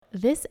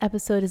This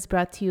episode is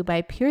brought to you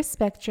by Pure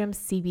Spectrum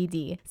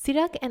CBD.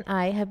 Sirak and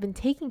I have been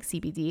taking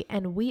CBD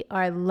and we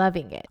are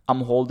loving it.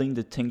 I'm holding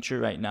the tincture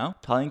right now.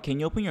 Tallene,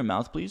 can you open your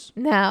mouth, please?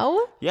 Now?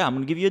 Yeah, I'm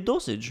going to give you a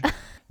dosage.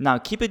 Now,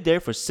 keep it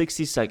there for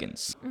 60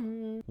 seconds.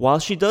 While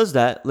she does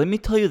that, let me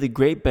tell you the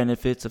great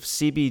benefits of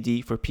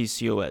CBD for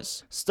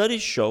PCOS.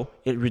 Studies show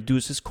it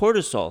reduces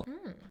cortisol,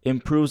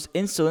 improves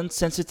insulin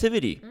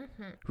sensitivity,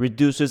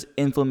 reduces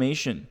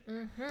inflammation.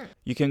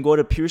 You can go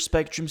to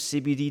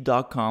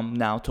purespectrumcbd.com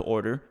now to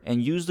order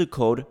and use the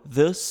code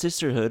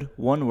THESISTERHOOD,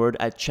 one word,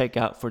 at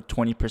checkout for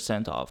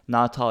 20% off.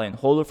 Now, Tallene,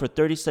 hold it for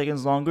 30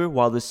 seconds longer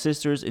while the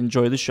sisters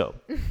enjoy the show.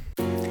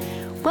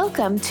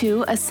 Welcome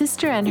to A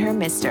Sister and Her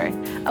Mister,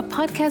 a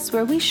podcast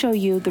where we show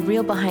you the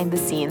real behind the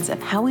scenes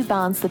of how we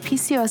balance the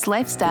PCOS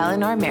lifestyle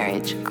in our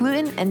marriage,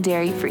 gluten and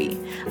dairy free.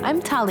 I'm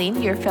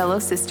Tallene, your fellow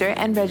sister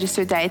and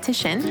registered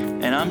dietitian.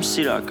 And I'm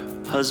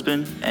Sirak,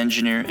 husband,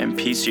 engineer, and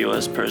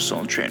PCOS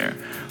personal trainer.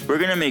 We're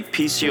going to make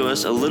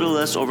PCOS a little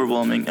less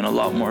overwhelming and a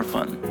lot more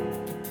fun.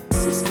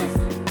 Sister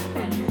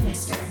and Her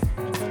Mister.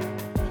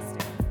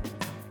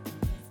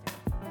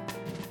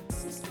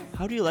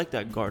 How do you like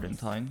that garden,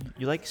 Tallene?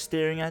 You like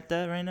staring at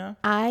that right now?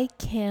 I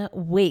can't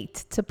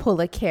wait to pull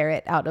a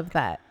carrot out of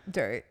that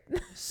dirt.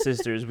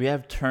 Sisters, we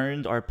have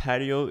turned our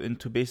patio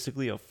into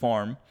basically a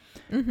farm.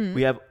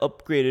 We have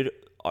upgraded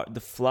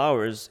the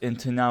flowers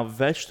into now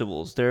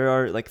vegetables. There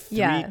are like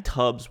three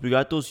tubs. We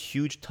got those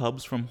huge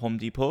tubs from Home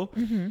Depot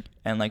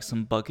and like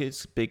some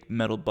buckets, big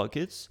metal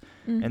buckets.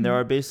 And there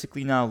are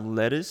basically now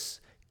lettuce,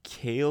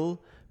 kale,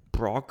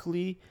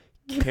 broccoli,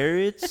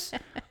 carrots,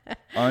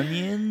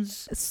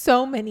 onions.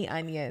 So many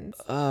onions.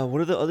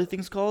 What are the other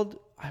things called?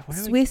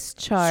 Swiss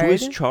chard.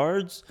 Swiss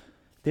chards.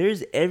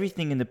 There's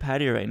everything in the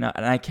patio right now.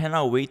 And I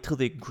cannot wait till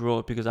they grow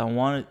up because I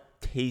want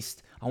to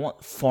taste. I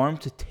want farm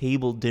to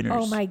table dinners.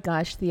 Oh my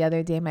gosh, the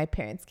other day my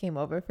parents came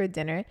over for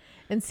dinner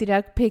and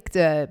Sirak picked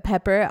a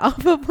pepper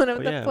off of one of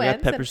the plants. We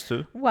have peppers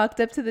too. Walked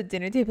up to the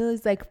dinner table.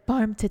 He's like,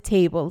 farm to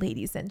table,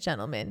 ladies and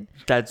gentlemen.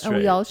 That's and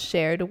right. We all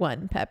shared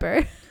one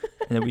pepper.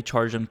 And then we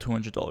charge them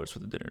 $200 for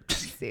the dinner.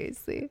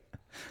 Seriously.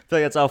 I feel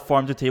like that's how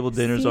farm to table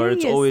dinners are.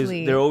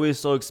 They're always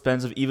so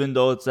expensive, even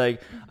though it's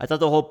like, I thought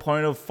the whole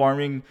point of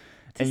farming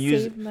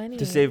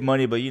to save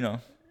money, but you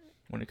know,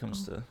 when it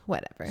comes to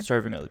whatever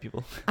serving other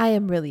people. I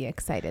am really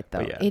excited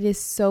though. Yeah. It is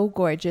so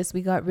gorgeous.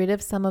 We got rid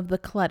of some of the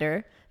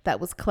clutter that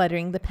was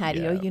cluttering the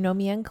patio. Yeah. You know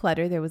me and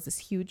clutter. There was this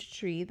huge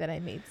tree that I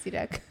made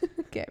Sirak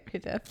get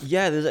rid of.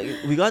 Yeah,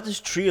 we got this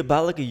tree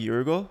about like a year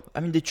ago. I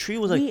mean, the tree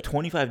was like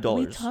 $25.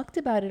 We talked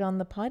about it on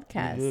the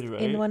podcast We did,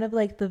 right? in one of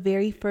like the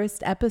very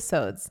first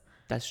episodes.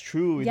 That's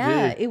true. We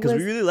Yeah, did. it Because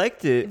was we really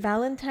liked it.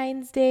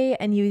 Valentine's Day,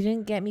 and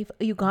you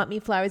got me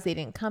flowers. They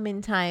didn't come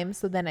in time,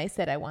 so then I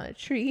said I want a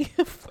tree,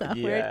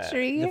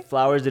 tree. The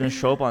flowers didn't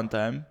show up on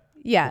time.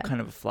 Yeah. What kind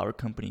of a flower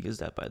company is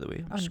that, by the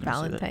way? On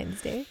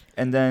Valentine's Day.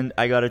 And then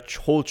I got a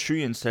whole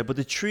tree instead. But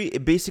the tree,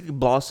 it basically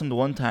blossomed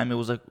one time. It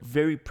was like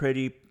very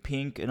pretty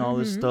pink and all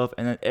this stuff.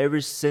 And then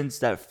ever since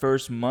that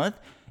first month,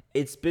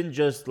 it's been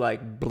just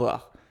like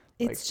blah.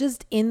 It's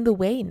just in the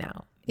way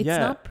now. It's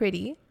not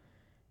pretty.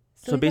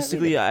 So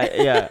basically,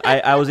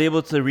 I was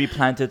able to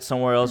replant it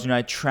somewhere else. You know,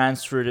 I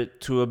transferred it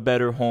to a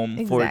better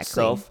home for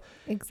itself.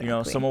 Exactly. You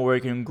know, somewhere where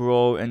it can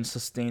grow and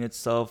sustain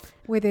itself.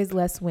 Where there's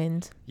less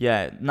wind.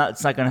 Yeah,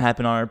 it's not going to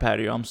happen on our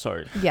patio. I'm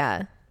sorry.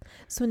 Yeah.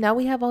 So now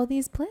we have all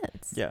these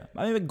plants. Yeah.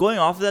 I mean, going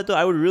off of that, though,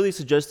 I would really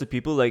suggest to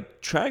people, like,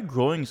 try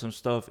growing some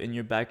stuff in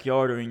your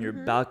backyard or in your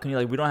balcony.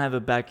 Like, we don't have a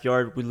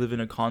backyard. We live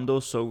in a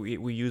condo, so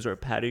we use our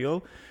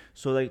patio.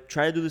 So, like,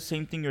 try to do the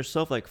same thing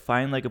yourself. Like,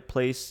 find, like, a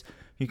place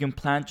you can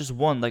plant just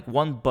one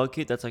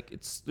bucket. That's, like,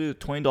 it's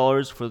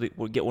 $20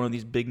 we'll get one of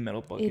these big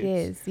metal buckets. It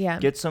is, yeah.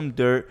 Get some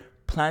dirt.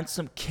 Plant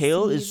some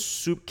kale.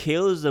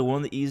 Kale is one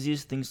of the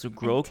easiest things to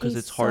grow because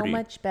it's hardy. So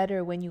much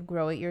better when you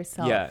grow it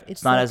yourself. Yeah,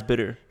 it's not as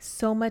bitter.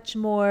 So much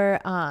more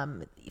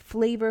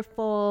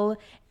flavorful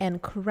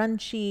and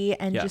crunchy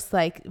and just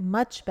like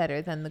much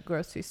better than the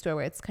grocery store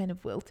where it's kind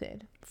of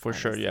wilted. For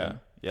sure, yeah.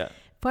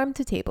 Farm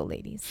to table,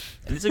 ladies.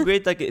 And it's a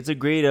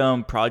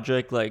great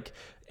project. Like,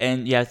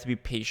 and you have to be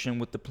patient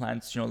with the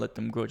plants. You know, let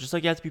them grow. Just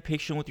like you have to be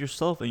patient with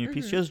yourself and your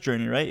PCOS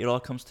journey, right? It all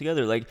comes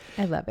together. Like,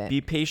 I love it.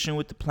 Be patient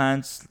with the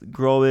plants.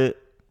 Grow it.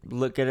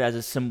 Look at it as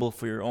a symbol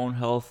for your own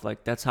health.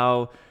 Like, that's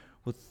how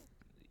with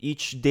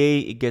each day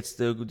it gets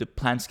the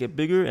plants get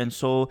bigger, and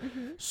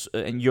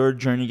and your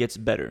journey gets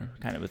better,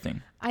 kind of a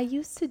thing. I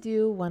used to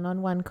do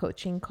one-on-one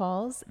coaching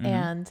calls,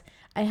 and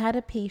I had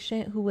a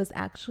patient who was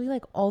actually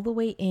like all the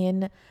way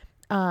in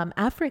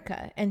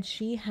Africa, and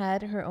she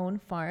had her own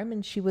farm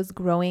and she was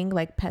growing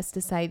like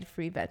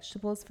pesticide-free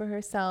vegetables for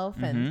herself,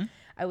 and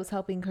I was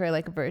helping her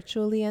like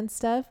virtually and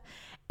stuff.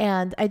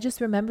 And I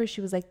just remember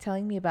she was like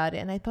telling me about it,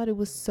 and I thought it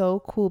was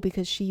so cool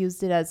because she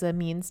used it as a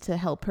means to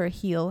help her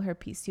heal her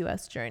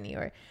PCOS journey,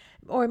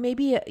 or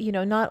maybe, you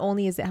know, not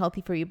only is it healthy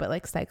for you, but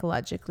like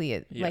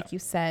psychologically, like you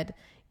said,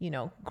 you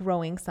know,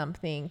 growing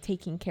something,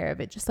 taking care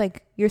of it, just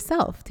like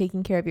yourself,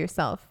 taking care of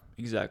yourself.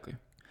 Exactly.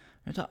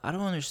 I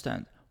don't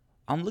understand.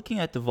 I'm looking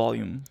at the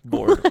volume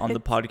board on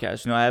the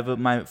podcast. I have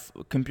my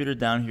computer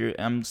down here.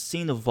 I'm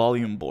seeing the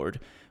volume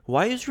board.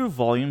 Why is your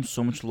volume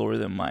so much lower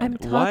than mine? I'm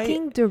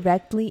talking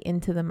directly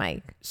into the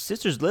mic.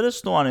 Sisters, let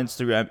us know on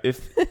Instagram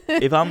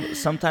if I'm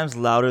sometimes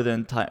louder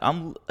than time.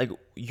 I'm like,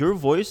 your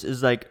voice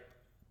is like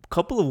a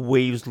couple of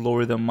waves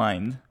lower than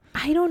mine.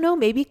 I don't know.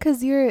 Maybe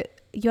because you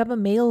have a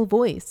male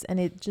voice and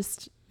it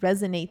just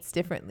resonates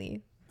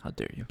differently. How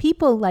dare you?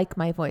 People like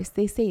my voice.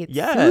 They say it's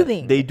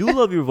soothing. They do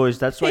love your voice.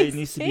 That's why it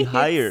needs to be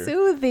higher.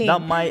 Soothing.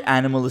 Not my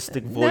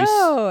animalistic voice.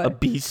 No. A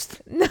beast.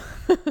 No.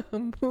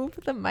 Move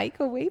the mic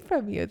away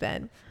from you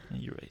then. Yeah,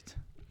 you're right.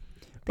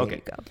 There Okay.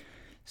 you go.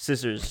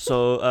 Sisters,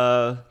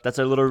 so that's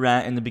our little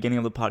rant in the beginning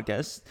of the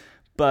podcast.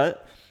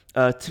 But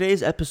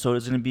today's episode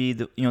is going to be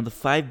the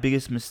 5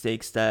 biggest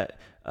mistakes that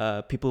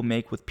people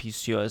make with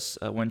PCOS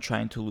when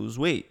trying to lose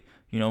weight.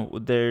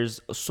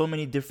 There's so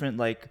many different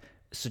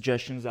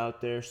suggestions out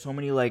there, so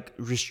many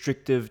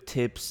restrictive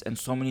tips, and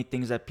so many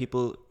things that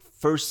people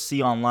first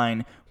see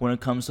online when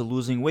it comes to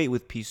losing weight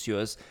with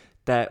PCOS,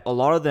 that a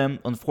lot of them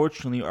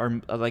unfortunately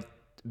are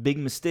big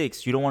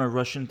mistakes. You don't want to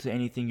rush into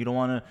anything. You don't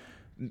want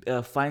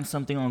to find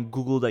something on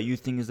Google that you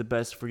think is the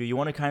best for you. You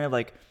want to kind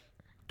of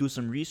do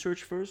some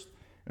research first.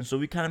 And so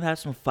we kind of have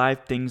some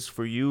 5 things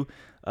for you,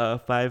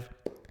 5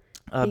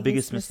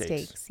 biggest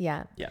mistakes.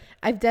 Yeah. Yeah.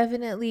 I've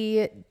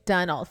definitely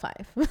done all 5.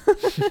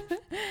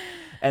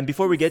 And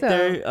before we get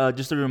there,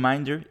 just a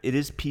reminder, it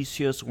is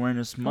PCOS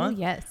Awareness Month,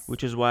 yes.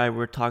 which is why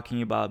we're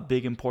talking about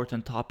big,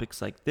 important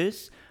topics like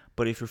this.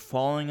 But if you're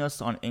following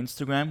us on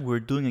Instagram, we're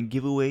doing a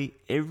giveaway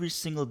every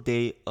single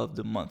day of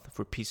the month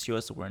for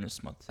PCOS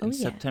Awareness Month. In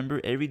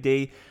September, every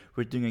day,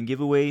 we're doing a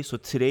giveaway. So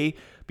today,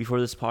 before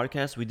this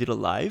podcast, we did a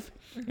live,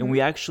 and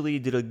we actually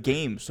did a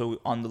game. So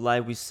on the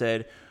live, we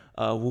said,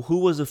 who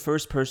was the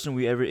first person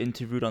we ever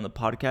interviewed on the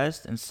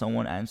podcast? And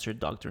someone answered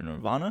Dr.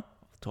 Nirvana.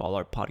 To all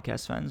our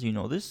podcast fans, you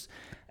know this.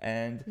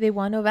 And they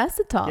won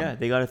Ovasitol. Yeah,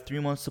 they got a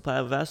 3-month supply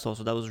of Ovasitol,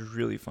 so that was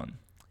really fun.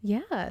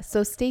 Yeah,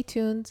 so stay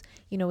tuned.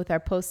 With our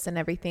posts and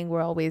everything,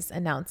 we're always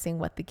announcing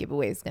what the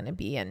giveaway is going to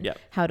be and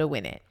how to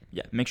win it.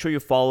 Yeah, make sure you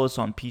follow us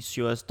on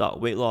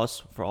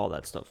PCOS.weightloss for all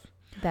that stuff.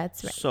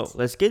 That's right. So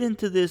let's get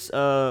into this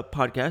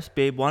podcast.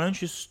 Babe, why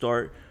don't you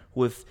start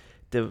with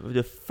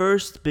the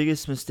first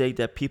biggest mistake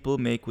that people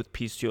make with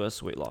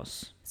PCOS weight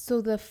loss?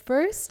 So the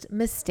first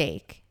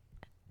mistake,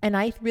 and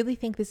I really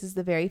think this is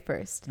the very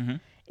first,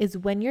 is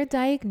when you're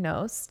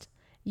diagnosed,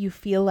 you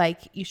feel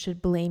like you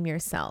should blame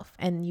yourself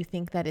and you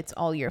think that it's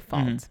all your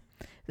fault.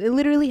 It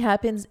literally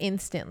happens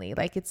instantly.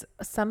 It's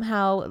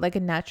somehow like a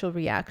natural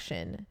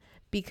reaction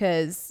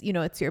because,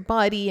 it's your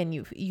body and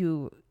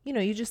you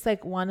just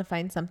want to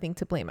find something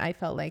to blame. I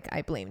felt like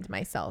I blamed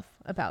myself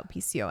about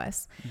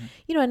PCOS,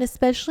 and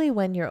especially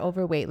when you're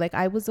overweight.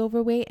 I was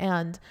overweight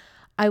and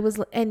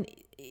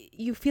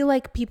you feel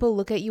like people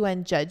look at you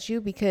and judge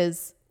you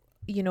because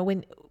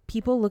when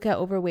people look at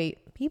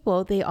overweight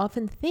people, they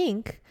often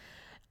think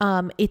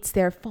it's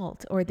their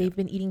fault or they've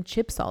been eating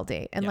chips all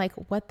day. And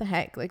what the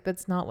heck?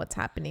 That's not what's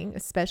happening,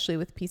 especially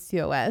with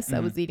PCOS. I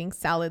was eating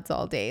salads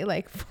all day,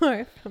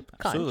 for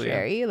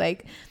contrary.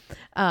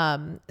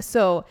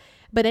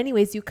 But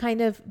anyways, you kind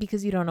of,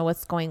 because you don't know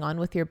what's going on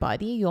with your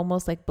body, you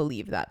almost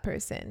believe that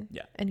person.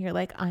 Yeah. And you're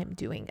like, I'm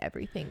doing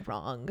everything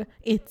wrong.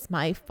 It's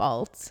my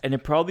fault. And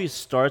it probably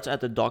starts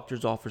at the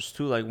doctor's office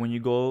too. When you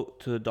go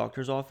to the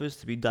doctor's office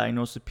to be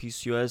diagnosed with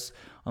PCOS,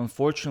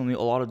 unfortunately, a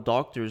lot of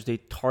doctors, they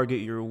target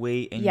your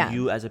weight and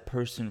you as a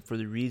person for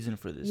the reason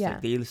for this. Yeah.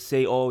 They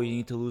say, oh, you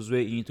need to lose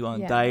weight, you need to go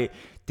on diet.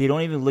 They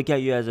don't even look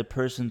at you as a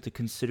person to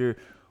consider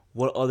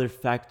what other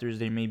factors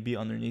there may be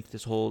underneath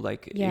this whole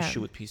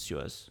issue with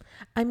PCOS.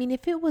 I mean,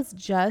 if it was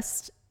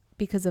just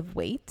because of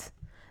weight,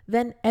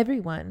 then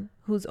everyone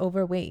who's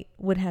overweight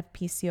would have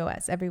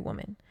PCOS, every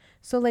woman.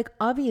 So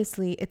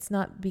obviously it's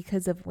not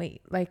because of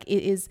weight.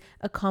 It is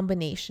a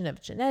combination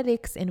of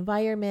genetics,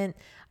 environment,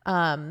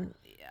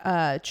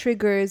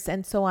 triggers,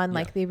 and so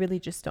on. They really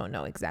just don't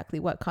know exactly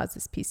what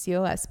causes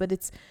PCOS, but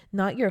it's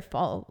not your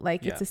fault.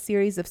 It's a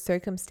series of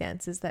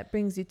circumstances that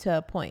brings you to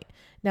a point.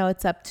 Now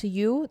it's up to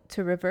you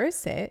to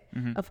reverse it.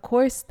 Of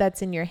course,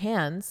 that's in your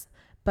hands,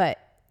 but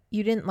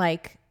you didn't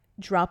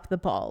drop the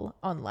ball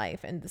on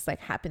life and this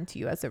happened to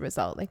you as a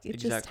result. It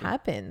just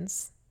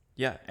happens.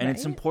 Yeah. And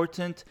it's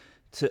important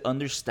to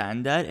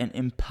understand that and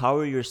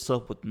empower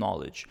yourself with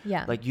knowledge.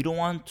 Yeah. You don't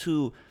want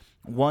to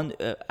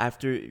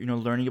after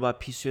learning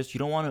about PCOS, you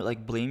don't want to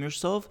blame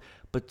yourself,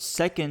 but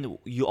second,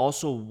 you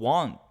also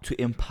want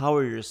to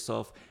empower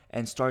yourself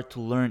and start to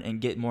learn and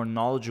get more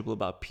knowledgeable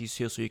about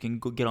PCOS so you can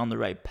go get on the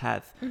right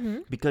path.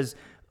 Because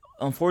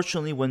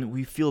unfortunately, when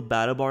we feel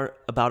bad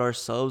about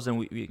ourselves and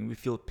we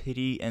feel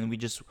pity and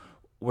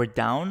we're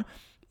down,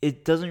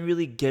 it doesn't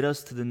really get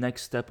us to the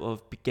next step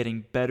of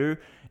getting better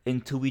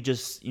until we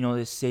just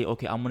they say,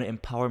 okay, I'm gonna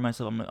empower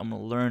myself, I'm gonna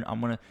learn, I'm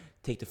gonna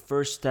take the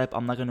first step,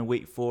 I'm not gonna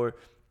wait for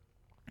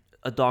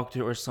a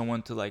doctor or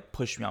someone to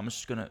push me. I'm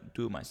just gonna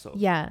do it myself.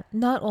 Yeah.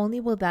 Not only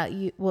will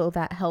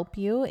that help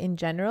you in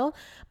general,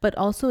 but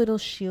also it'll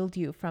shield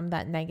you from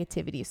that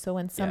negativity. So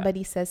when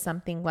somebody says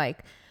something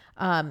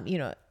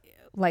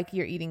like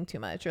you're eating too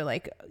much, or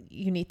like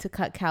you need to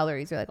cut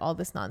calories, or like all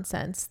this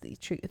nonsense,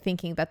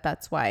 thinking that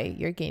that's why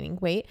you're gaining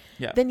weight,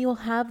 then you'll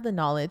have the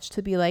knowledge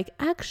to be like,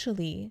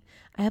 actually,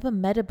 I have a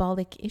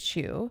metabolic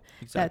issue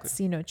that's,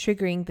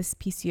 triggering this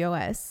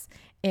PCOS.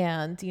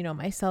 And,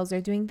 my cells are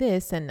doing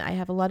this, and I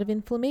have a lot of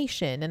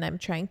inflammation, and I'm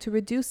trying to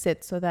reduce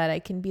it so that I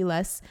can be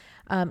less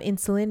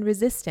insulin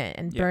resistant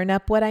and burn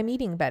up what I'm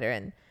eating better.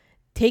 And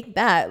take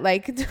that,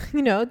 like,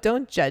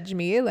 don't judge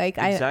me. Like,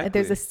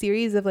 there's a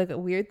series of like a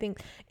weird thing.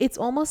 It's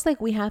almost like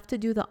we have to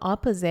do the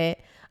opposite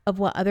of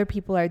what other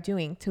people are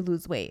doing to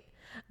lose weight.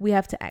 We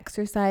have to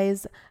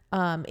exercise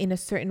in a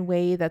certain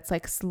way that's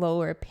like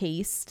slower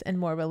paced and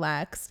more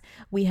relaxed.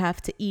 We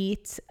have to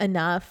eat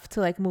enough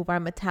to like move our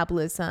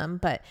metabolism,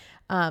 but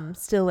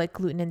still like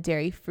gluten and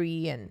dairy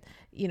free, and,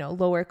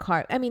 lower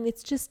carb. I mean,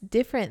 it's just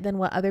different than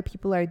what other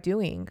people are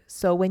doing.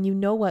 So when you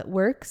know what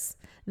works,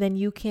 then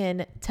you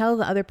can tell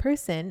the other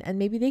person, and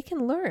maybe they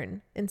can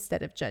learn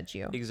instead of judge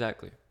you.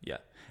 Exactly. Yeah.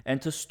 And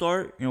to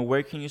start,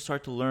 where can you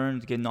start to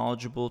learn, to get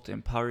knowledgeable, to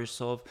empower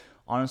yourself?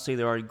 Honestly,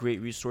 there are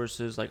great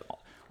resources like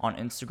on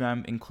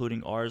Instagram,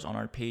 including ours on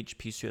our page,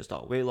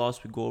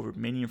 PCOS.weightloss. We go over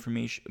many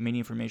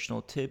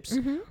informational tips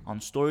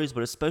on stories,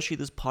 but especially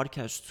this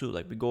podcast too.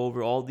 Like, we go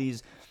over all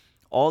these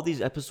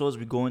episodes.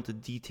 We go into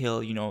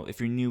detail. If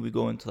you're new, we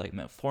go into like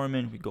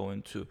metformin. We go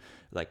into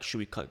like, should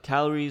we cut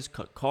calories,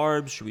 cut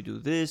carbs? Should we do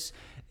this?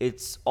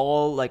 It's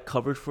all like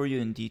covered for you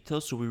in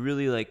detail. So we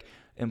really like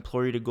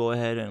implore you to go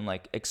ahead and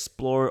like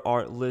explore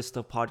our list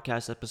of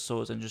podcast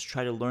episodes and just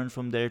try to learn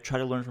from there. Try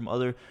to learn from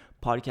other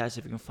podcasts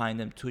if you can find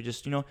them too.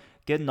 Just,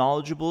 get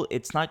knowledgeable.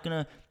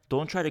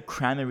 Don't try to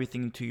cram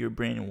everything into your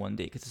brain in one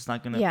day, because you're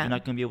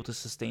not gonna be able to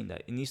sustain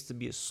that. It needs to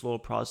be a slow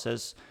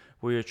process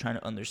where you're trying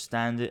to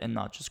understand it and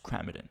not just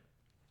cram it in.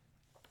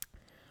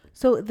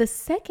 So the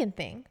second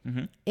thing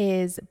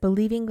is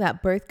believing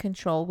that birth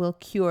control will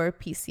cure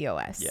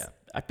PCOS. Yeah.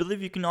 I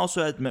believe you can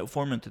also add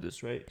metformin to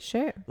this, right?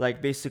 Sure.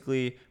 Like,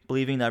 basically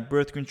believing that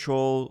birth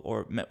control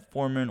or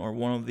metformin or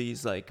one of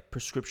these like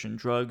prescription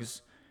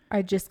drugs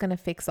are just going to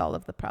fix all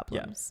of the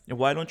problems. Yeah.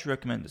 Why don't you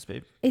recommend this,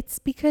 babe? It's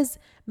because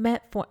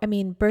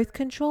birth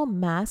control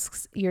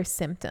masks your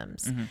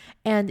symptoms,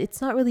 and it's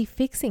not really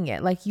fixing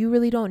it. Like, you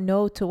really don't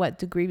know to what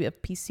degree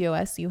of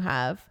PCOS you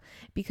have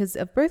because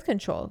of birth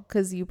control,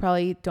 because you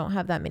probably don't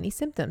have that many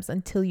symptoms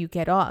until you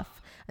get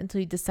off, until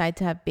you decide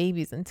to have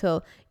babies,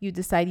 until you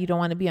decide you don't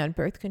want to be on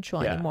birth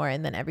control anymore.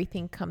 And then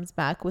everything comes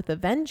back with a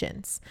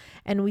vengeance.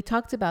 And we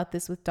talked about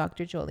this with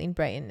Dr. Jolene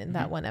Brighton in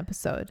that one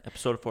episode.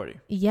 Episode 40.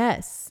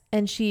 Yes.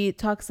 And she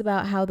talks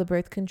about how the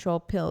birth control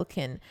pill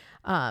can,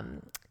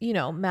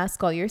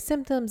 mask all your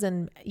symptoms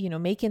and,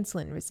 make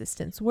insulin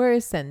resistance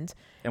worse and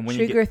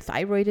trigger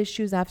thyroid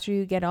issues after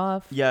you get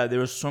off. Yeah.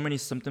 There are so many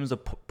symptoms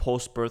of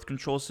post-birth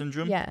control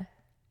syndrome. Yeah.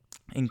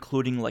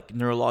 Including like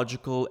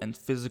neurological and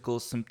physical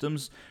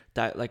symptoms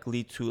that like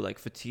lead to like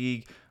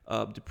fatigue,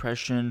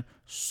 depression,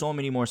 so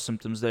many more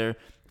symptoms there.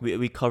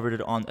 We covered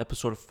it on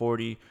episode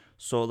 40.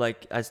 So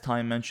like, as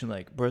Tanya mentioned,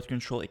 like, birth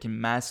control, it can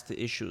mask the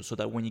issues so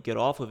that when you get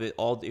off of it,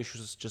 all the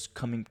issues just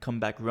come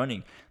back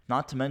running.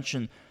 Not to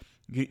mention,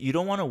 you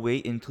don't want to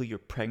wait until you're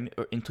pregnant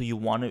or until you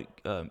want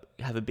to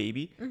have a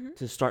baby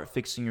to start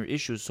fixing your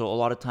issues. So a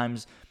lot of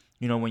times,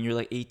 when you're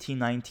like 18,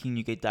 19,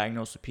 you get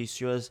diagnosed with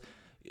PCOS.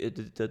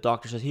 The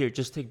doctor says, here,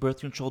 just take birth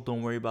control.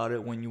 Don't worry about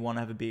it. When you want to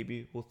have a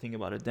baby, we'll think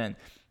about it then.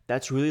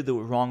 That's really the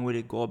wrong way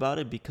to go about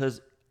it, because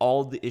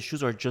all the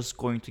issues are just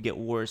going to get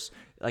worse,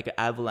 like an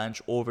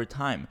avalanche over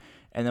time.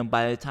 And then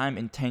by the time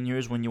in 10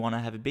 years when you want to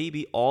have a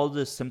baby, all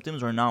the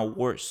symptoms are now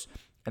worse.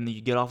 And then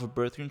you get off of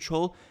birth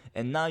control,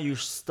 and now you're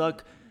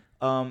stuck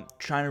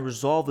trying to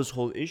resolve this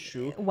whole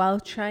issue while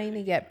trying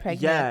to get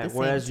pregnant at the same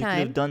time. Whereas you could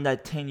have done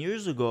that 10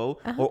 years ago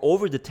or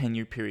over the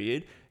 10-year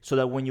period, so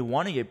that when you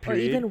want to get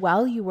period, or even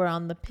while you were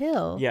on the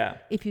pill,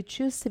 if you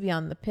choose to be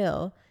on the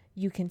pill,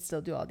 you can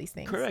still do all these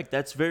things. Correct.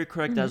 That's very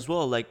correct as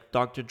well. Like,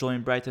 Dr.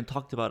 Jolene Brighton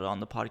talked about it on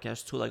the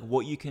podcast too, like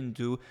what you can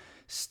do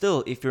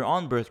still if you're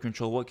on birth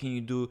control. What can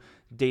you do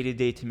day to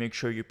day to make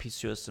sure your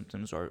PCOS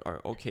symptoms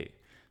are okay?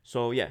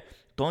 So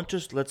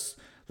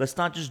let's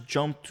not just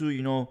jump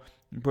to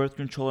birth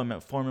control and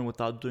metformin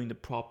without doing the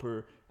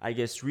proper, I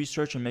guess,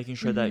 research and making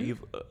sure that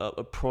you've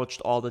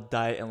approached all the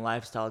diet and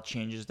lifestyle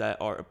changes that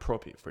are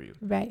appropriate for you.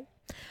 Right.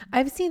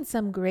 I've seen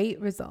some great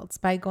results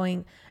by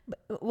going,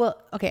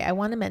 I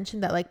want to mention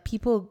that like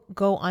people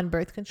go on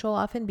birth control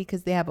often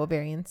because they have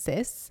ovarian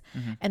cysts,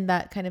 and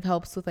that kind of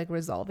helps with like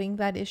resolving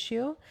that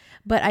issue.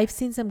 But I've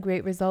seen some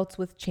great results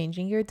with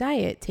changing your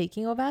diet,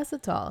 taking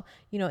ovasitol,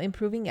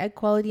 improving egg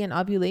quality and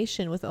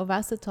ovulation with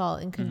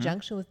ovasitol in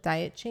conjunction with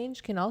diet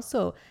change can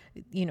also,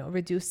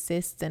 reduce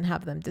cysts and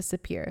have them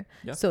disappear.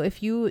 Yep. So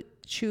if you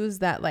choose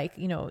that, like,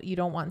 you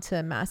don't want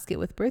to mask it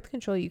with birth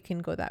control, you can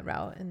go that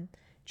route and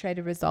try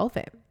to resolve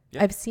it.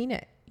 Yep. I've seen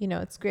it.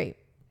 It's great.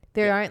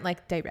 There aren't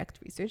like direct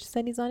research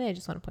studies on it. I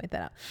just want to point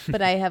that out.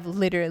 But I have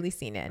literally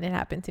seen it, and it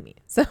happened to me.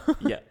 So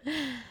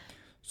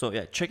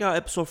check out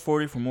episode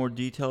 40 for more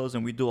details.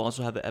 And we do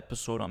also have an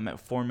episode on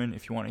metformin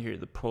if you want to hear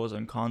the pros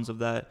and cons of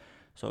that.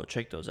 So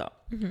check those out.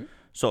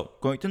 So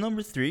going to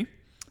number 3,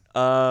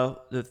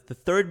 The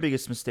third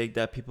biggest mistake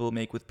that people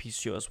make with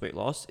PCOS weight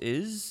loss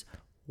is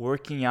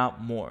working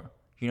out more.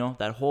 You know,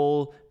 that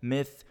whole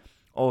myth,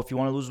 oh, if you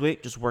want to lose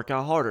weight, just work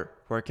out harder,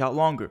 work out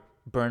longer,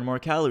 burn more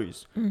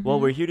calories. Well,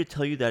 we're here to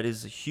tell you that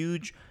is a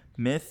huge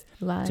myth.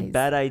 Lies. It's a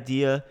bad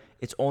idea.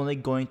 It's only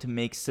going to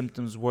make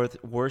symptoms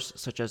worse,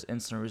 such as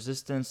insulin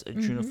resistance,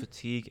 adrenal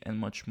fatigue, and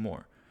much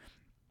more.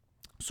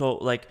 So,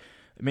 like,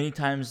 many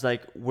times,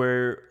 like,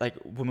 where, like,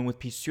 women with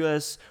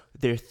PCOS,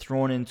 they're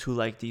thrown into,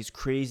 like, these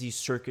crazy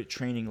circuit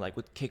training, like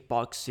with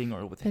kickboxing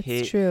or with That's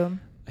HIIT. true.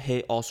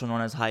 HIIT, also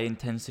known as high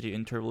intensity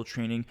interval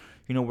training.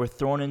 You know, you're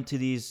thrown into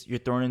these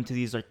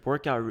like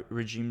workout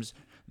regimes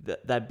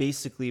that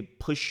basically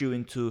push you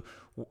into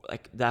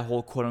like that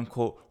whole quote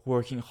unquote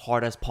working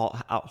hard as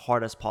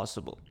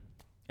possible.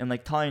 And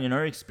like Talia, in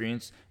her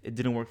experience, it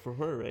didn't work for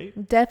her,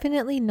 right?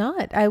 Definitely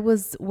not. I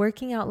was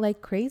working out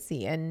like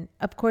crazy. And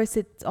of course,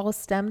 it all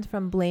stemmed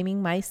from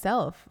blaming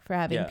myself for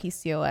having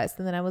PCOS.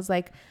 And then I was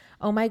like,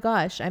 oh my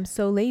gosh, I'm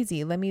so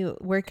lazy. Let me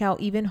work out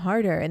even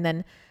harder. And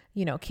then,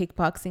 you know,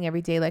 kickboxing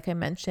every day, like I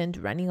mentioned,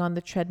 running on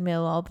the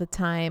treadmill all the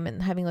time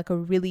and having like a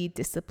really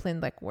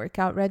disciplined like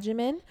workout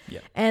regimen.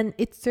 Yeah. And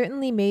it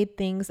certainly made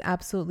things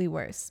absolutely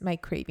worse. My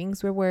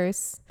cravings were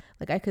worse.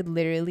 Like I could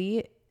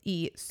literally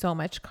eat so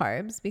much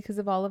carbs because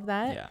of all of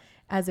that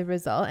as a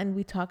result. And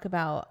we talk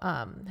about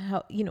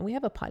how, you know, we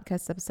have a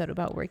podcast episode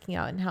about working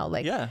out and how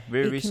like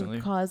very it recently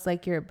can cause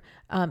like your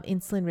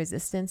insulin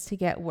resistance to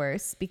get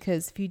worse,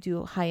 because if you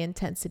do high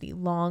intensity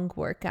long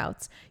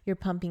workouts, you're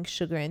pumping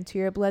sugar into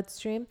your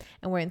bloodstream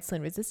and we're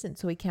insulin resistant,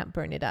 so we can't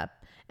burn it up.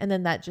 And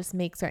then that just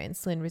makes our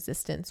insulin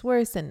resistance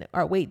worse and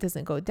our weight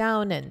doesn't go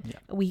down, and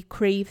we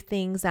crave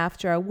things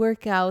after our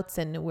workouts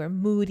and we're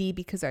moody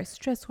because our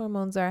stress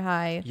hormones are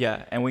high.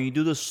 Yeah, and when you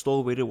do the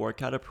slow weighted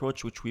workout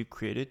approach, which we've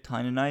created,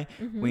 Tyne and I,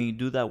 when you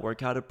do that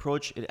workout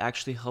approach, it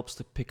actually helps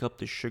to pick up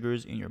the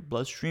sugars in your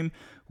bloodstream,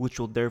 which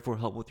will therefore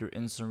help with your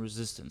insulin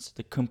resistance.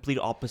 The complete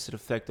opposite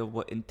effect of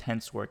what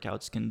intense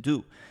workouts can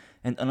do.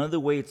 And another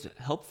way it's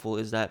helpful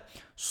is that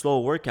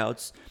slow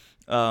workouts,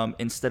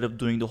 instead of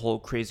doing the whole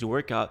crazy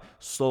workout,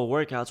 slow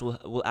workouts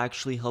will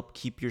actually help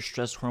keep your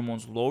stress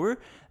hormones lower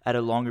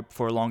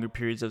for longer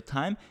periods of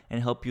time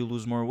and help you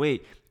lose more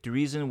weight. The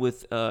reason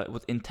with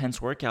intense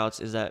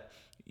workouts is that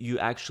you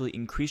actually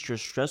increase your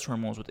stress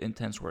hormones with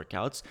intense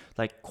workouts,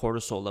 like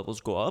cortisol levels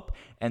go up,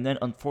 and then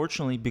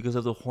unfortunately, because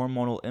of the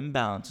hormonal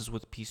imbalances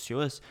with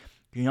PCOS,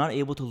 you're not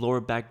able to lower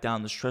back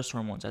down the stress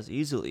hormones as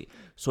easily,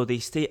 so they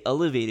stay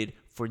elevated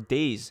for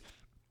days.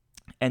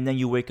 And then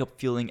you wake up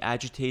feeling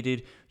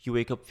agitated, you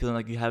wake up feeling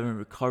like you haven't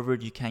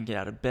recovered, you can't get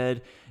out of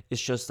bed.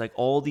 It's just like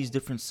all these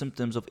different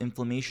symptoms of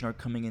inflammation are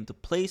coming into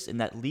place, and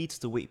that leads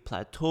to weight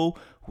plateau,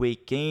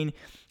 weight gain.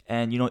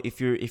 And you know,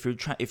 if you're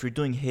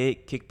doing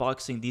HIIT,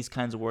 kickboxing, these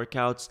kinds of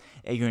workouts,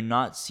 and you're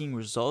not seeing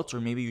results, or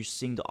maybe you're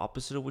seeing the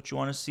opposite of what you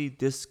want to see,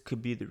 this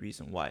could be the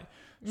reason why.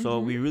 So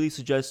we really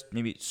suggest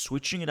maybe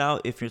switching it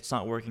out if it's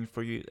not working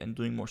for you and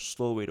doing more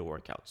slow weighted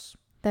workouts.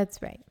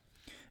 That's right.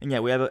 And yeah,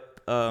 we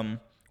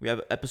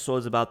have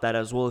episodes about that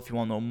as well. If you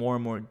want to know more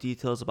and more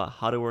details about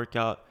how to work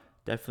out,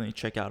 definitely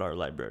check out our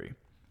library.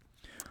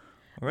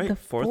 All right, the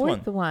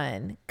fourth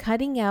one,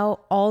 cutting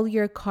out all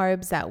your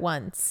carbs at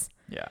once.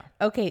 Yeah.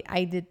 Okay,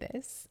 I did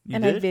this. I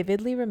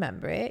vividly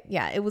remember it.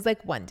 Yeah, it was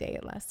like one day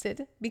it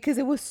lasted because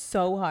it was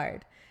so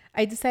hard.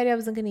 I decided I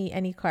wasn't going to eat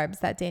any carbs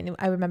that day. And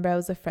I remember I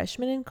was a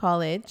freshman in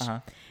college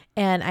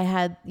and I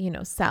had, you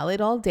know, salad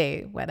all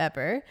day,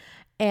 whatever.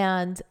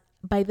 And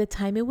by the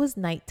time it was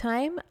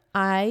nighttime,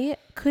 I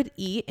could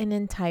eat an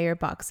entire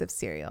box of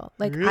cereal.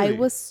 Like really? I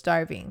was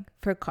starving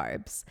for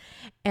carbs.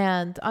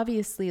 And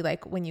obviously,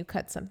 like when you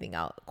cut something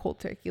out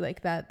cold turkey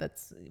like that,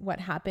 that's what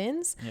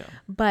happens. Yeah.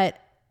 But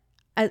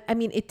I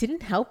mean, it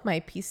didn't help my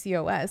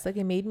PCOS. Like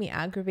it made me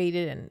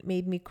aggravated and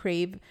made me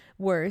crave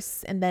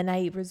worse. And then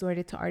I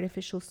resorted to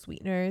artificial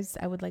sweeteners.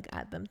 I would like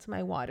add them to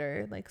my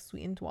water, like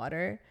sweetened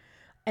water.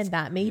 And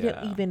that made it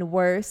even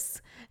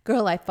worse.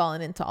 Girl, I've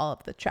fallen into all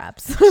of the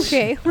traps.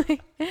 Okay.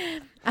 Like,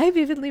 I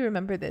vividly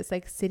remember this,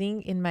 like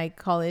sitting in my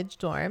college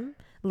dorm,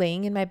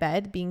 laying in my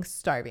bed, being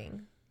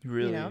starving.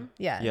 Really? You know?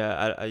 Yeah.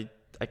 Yeah,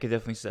 I could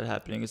definitely see that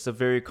happening. It's a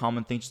very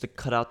common thing just to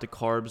cut out the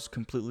carbs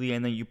completely,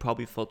 and then you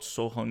probably felt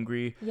so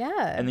hungry.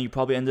 Yeah. And then you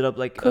probably ended up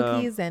like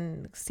cookies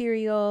and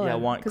cereal.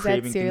 Yeah, because I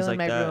had cereal in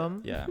my that.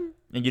 room. Yeah.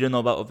 And you didn't know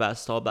about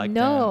Ovasitol back then?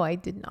 No, I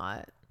did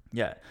not.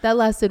 Yeah. That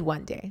lasted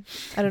one day.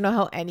 I don't know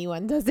how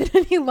anyone does it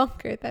any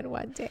longer than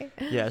one day.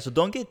 Yeah. So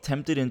don't get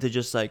tempted into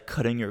just like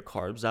cutting your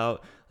carbs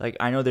out. Like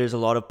I know there's a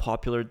lot of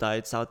popular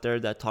diets out there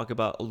that talk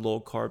about a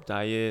low carb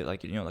diet,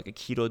 like, you know, like a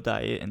keto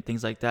diet and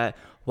things like that.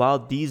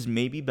 While these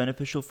may be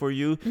beneficial for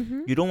you,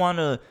 you don't want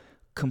to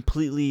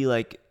completely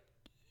like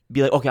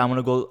be like, okay, I'm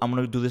going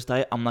to do this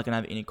diet. I'm not going to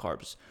have any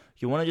carbs.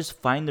 You want to just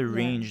find the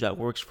range that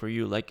works for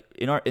you. Like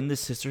in the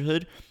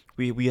sisterhood,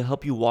 we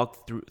help you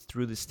walk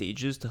through the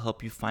stages to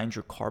help you find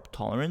your carb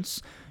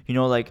tolerance. You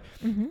know, like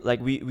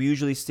we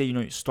usually say, you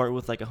know, you start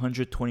with like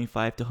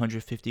 125 to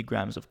 150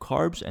 grams of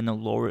carbs and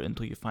then lower it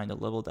until you find a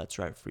level that's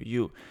right for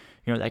you.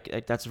 You know,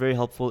 like that's very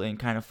helpful in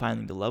kind of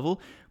finding the level.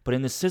 But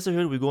in the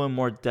sisterhood, we go in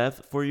more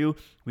depth for you.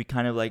 We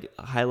kind of like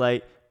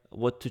highlight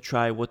what to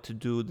try, what to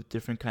do, the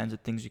different kinds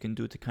of things you can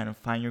do to kind of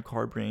find your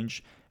carb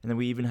range. And then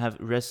we even have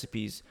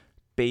recipes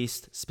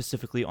based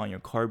specifically on your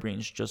carb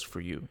range just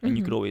for you. And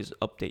you could always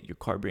update your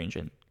carb range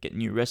and get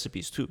new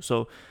recipes too.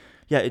 So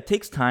yeah, it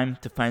takes time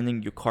to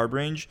finding your carb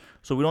range.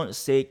 So we don't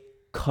say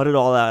cut it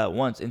all out at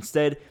once.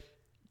 Instead,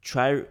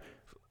 try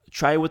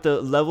with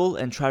the level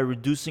and try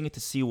reducing it to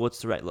see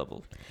what's the right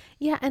level.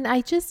 Yeah, and I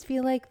just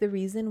feel like the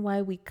reason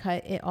why we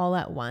cut it all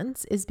at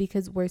once is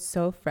because we're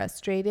so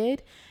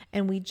frustrated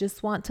and we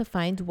just want to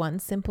find one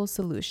simple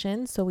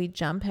solution. So we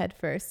jump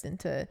headfirst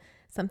into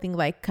something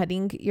like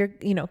cutting your,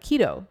 you know,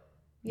 keto.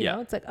 You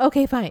know, it's like,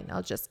 okay, fine,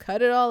 I'll just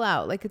cut it all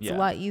out. Like, it's a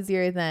lot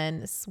easier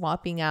than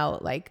swapping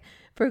out like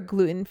for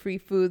gluten-free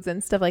foods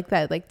and stuff like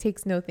that. Like,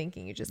 takes no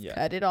thinking. You just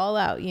cut it all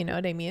out. You know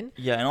what I mean?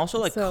 Yeah, and also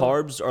like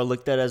carbs are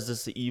looked at as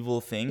this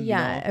evil thing.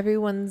 Yeah, you know?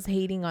 Everyone's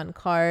hating on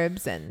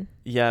carbs and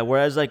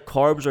whereas like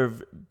carbs are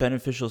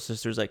beneficial,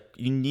 sisters. Like,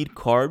 you need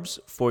carbs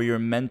for your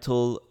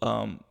mental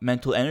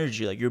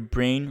energy. Like, your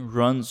brain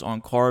runs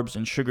on carbs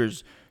and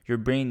sugars. Your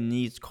brain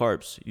needs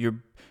carbs.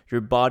 Your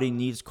body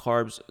needs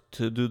carbs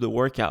to do the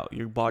workout.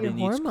 Your body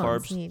needs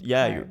carbs.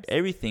 Your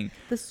everything.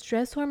 The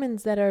stress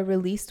hormones that are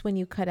released when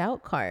you cut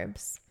out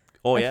carbs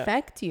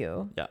affect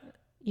you. Yeah.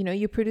 You know,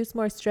 you produce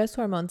more stress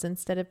hormones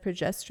instead of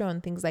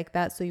progesterone, things like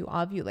that. So you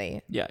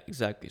ovulate. Yeah,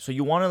 exactly. So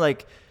you want to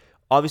like,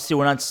 obviously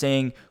we're not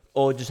saying,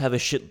 oh, just have a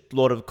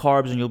shitload of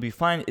carbs and you'll be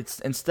fine.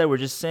 It's instead, we're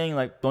just saying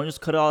like, don't just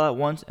cut it all at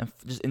once and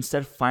just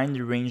instead find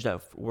the range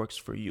that works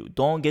for you.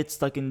 Don't get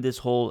stuck in this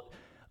whole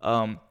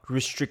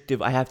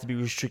restrictive, I have to be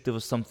restrictive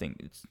of something.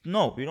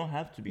 No, you don't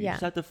have to be. You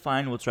just have to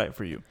find what's right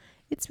for you.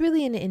 It's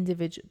really an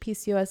individual.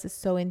 PCOS is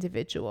so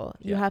individual.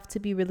 You have to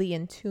be really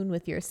in tune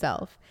with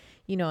yourself,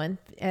 you know,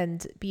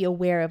 and be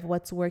aware of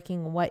what's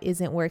working, what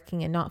isn't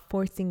working, and not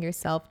forcing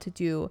yourself to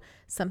do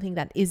something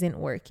that isn't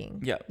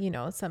working. Yeah. You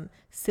know, some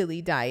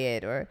silly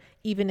diet, or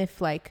even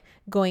if like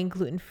going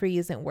gluten-free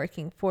isn't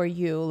working for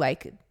you,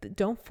 like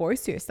don't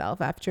force yourself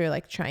after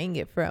like trying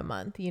it for a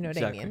month. You know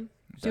what I mean?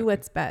 Do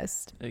what's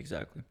best.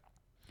 Exactly.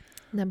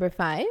 Number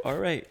 5. All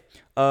right.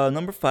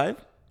 Number 5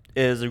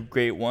 is a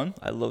great one.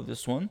 I love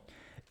this one.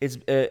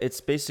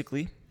 It's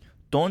basically,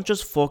 don't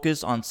just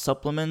focus on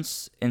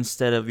supplements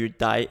instead of your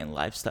diet and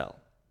lifestyle.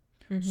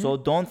 So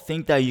don't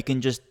think that you can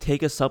just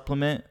take a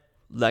supplement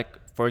like,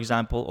 for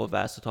example,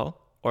 Ovasitol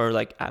or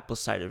like apple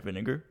cider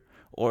vinegar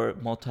or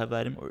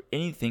multivitamin or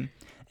anything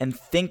and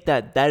think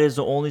that that is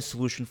the only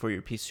solution for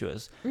your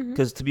PCOS.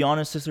 Because to be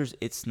honest, sisters,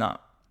 it's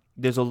not.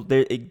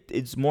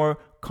 It's more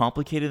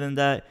complicated than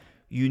that.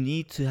 You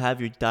need to have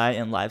your diet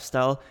and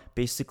lifestyle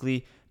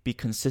basically be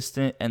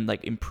consistent and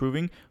like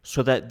improving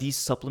so that these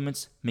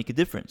supplements make a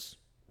difference.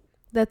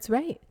 That's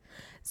right.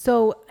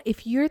 So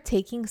if you're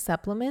taking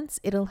supplements,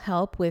 it'll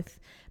help with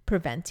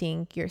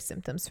preventing your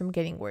symptoms from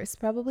getting worse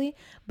probably,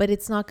 but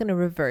it's not going to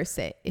reverse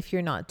it if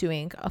you're not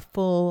doing a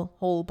full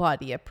whole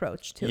body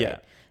approach to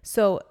it.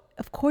 So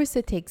of course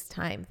it takes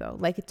time though.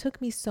 Like, it took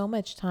me so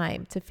much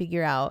time to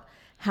figure out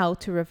how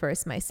to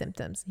reverse my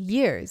symptoms,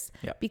 years,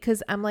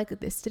 because I'm like,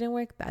 this didn't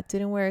work, that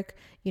didn't work,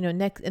 you know,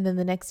 and then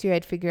the next year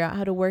I'd figure out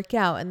how to work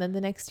out. And then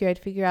the next year I'd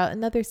figure out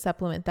another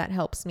supplement that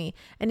helps me.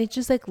 And it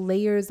just like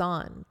layers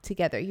on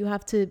together. You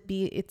have to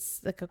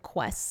it's like a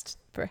quest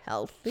for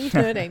health. You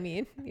know what I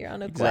mean? You're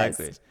on a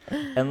quest.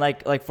 And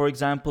like for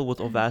example, with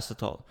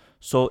Ovasitol.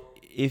 So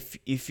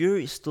if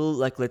you're still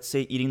like, let's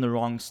say, eating the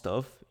wrong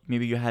stuff,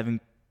 maybe you're having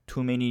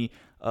too many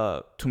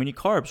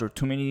carbs or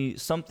too many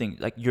something,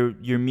 like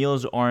your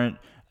meals aren't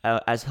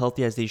as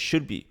healthy as they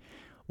should be.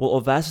 Well,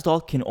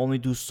 Ovasitol can only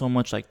do so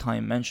much, like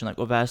Tanya mentioned. Like,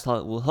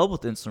 Ovasitol will help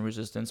with insulin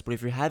resistance, but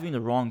if you're having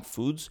the wrong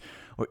foods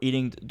or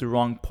eating the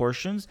wrong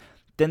portions,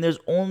 then there's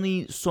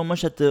only so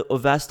much that the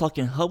Ovasitol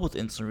can help with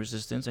insulin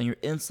resistance, and your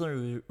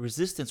insulin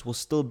resistance will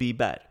still be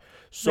bad.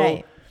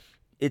 So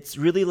it's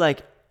really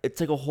like,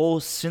 it's like a whole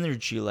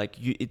synergy. Like,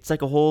 it's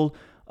like a whole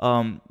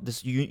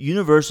this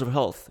universe of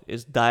health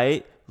is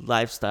diet,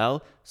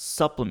 lifestyle,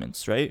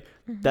 supplements, right?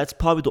 That's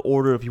probably the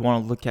order if you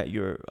want to look at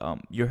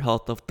your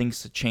health of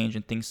things to change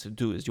and things to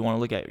do. Is you want to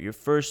look at your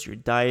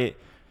diet,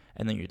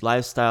 and then your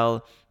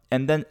lifestyle,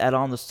 and then add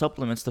on the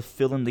supplements to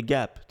fill in the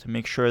gap to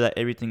make sure that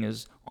everything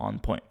is on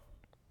point.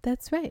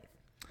 That's right.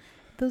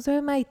 Those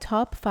are my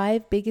top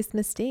 5 biggest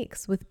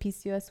mistakes with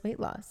PCOS weight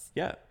loss.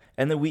 Yeah.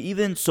 And then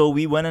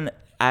we went and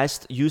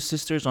asked you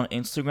sisters on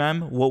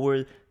Instagram what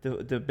were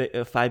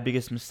the 5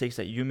 biggest mistakes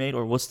that you made,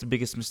 or what's the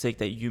biggest mistake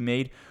that you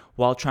made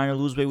while trying to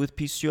lose weight with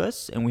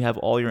PCOS, and we have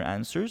all your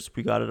answers.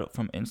 We got it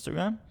from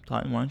Instagram.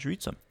 Why don't you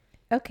read some?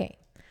 Okay.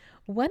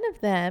 One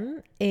of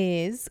them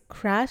is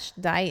crash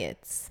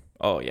diets.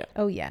 Oh, yeah.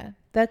 Oh, yeah.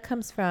 That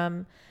comes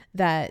from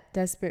that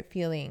desperate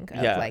feeling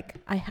of Yeah. like,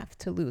 I have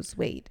to lose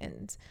weight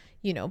and,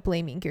 you know,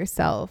 blaming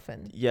yourself,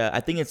 and Yeah, I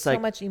think it's so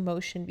like, much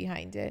emotion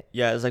behind it.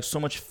 yeah, there's like so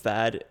much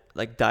fad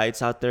like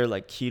diets out there,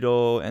 like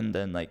keto, and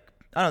then like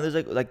I don't know,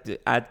 there's like the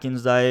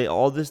Atkins diet,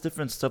 all this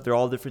different stuff. They're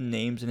all different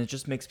names, and it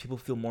just makes people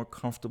feel more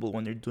comfortable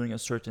when they're doing a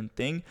certain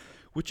thing,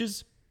 which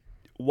is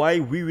why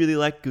we really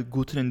like the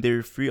gluten and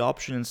dairy free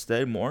option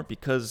instead more,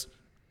 because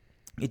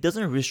it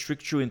doesn't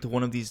restrict you into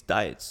one of these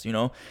diets. You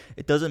know,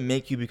 it doesn't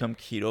make you become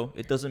keto.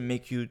 It doesn't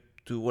make you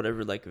do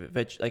whatever like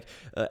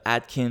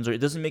Atkins, or it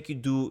doesn't make you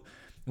do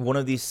one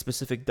of these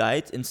specific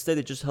diets. Instead,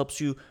 it just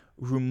helps you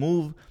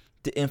remove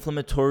the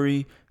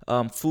inflammatory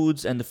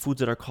foods and the foods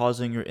that are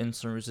causing your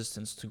insulin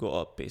resistance to go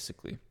up,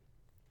 basically.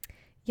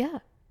 Yeah.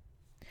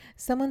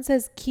 Someone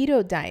says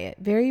keto diet,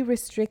 very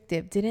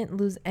restrictive, didn't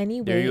lose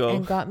any There you weight go.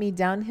 and got me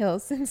downhill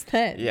since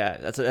then. Yeah,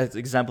 that's an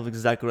example of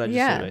exactly what I just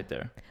said right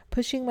there.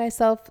 Pushing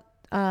myself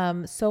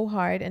so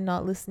hard and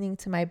not listening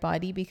to my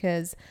body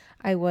because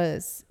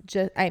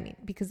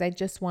because I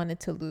just wanted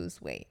to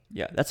lose weight.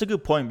 Yeah, that's a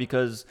good point,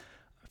 because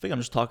I think I'm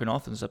just talking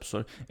off in this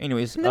episode.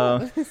 Anyways,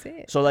 No, say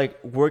it. so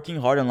like working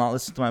hard and not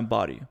listening to my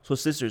body. So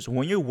sisters,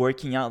 when you're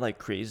working out like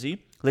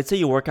crazy, let's say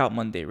you work out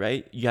Monday,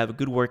 right? You have a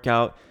good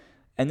workout,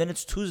 and then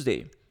it's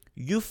Tuesday.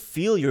 You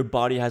feel your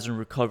body hasn't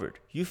recovered.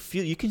 You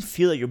can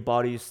feel that your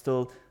body is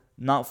still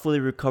not fully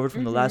recovered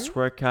from the last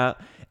workout.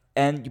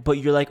 But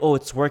you're like, oh,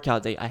 it's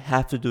workout day, I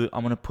have to do it,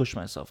 I'm gonna push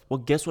myself. Well,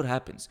 guess what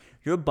happens?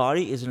 Your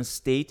body is in a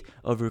state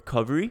of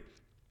recovery.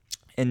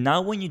 And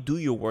now when you do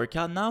your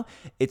workout now,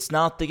 it's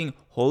now thinking,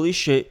 holy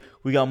shit,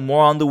 we got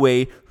more on the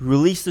way.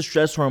 Release the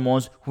stress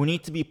hormones. We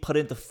need to be put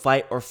into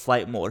fight or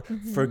flight mode.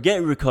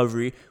 Forget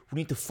recovery. We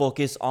need to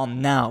focus on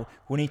now.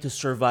 We need to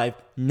survive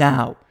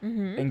now.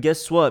 And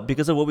guess what?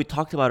 Because of what we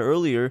talked about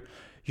earlier,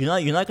 you're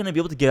not going to be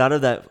able to get out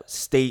of that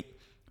state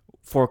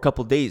for a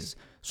couple days.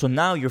 So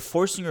now you're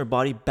forcing your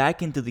body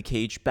back into the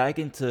cage, back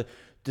into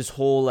this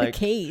whole like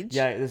cage.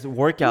 Yeah, this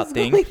workout It's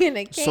thing. going in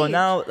a So cage.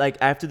 now like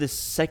after this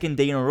second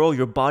day in a row,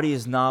 your body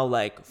is now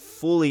like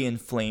fully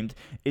inflamed.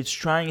 It's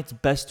trying its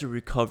best to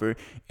recover,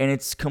 and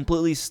it's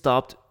completely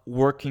stopped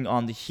working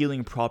on the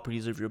healing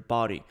properties of your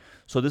body.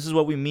 So this is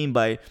what we mean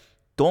by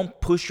don't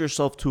push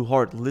yourself too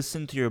hard.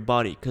 Listen to your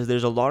body, because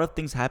there's a lot of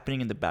things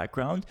happening in the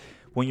background.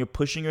 When you're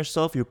pushing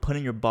yourself, you're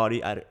putting your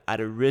body at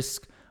a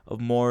risk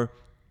of more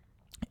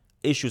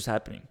issues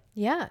happening.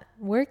 Yeah,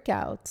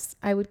 workouts.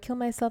 I would kill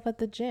myself at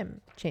the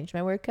gym. Change my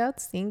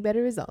workouts, seeing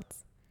better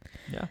results.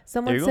 Yeah.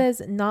 Someone There you go.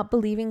 says not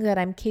believing that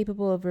I'm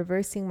capable of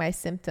reversing my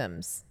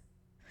symptoms.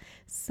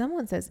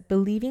 Someone says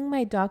believing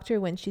my doctor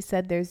when she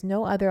said there's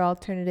no other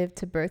alternative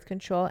to birth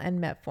control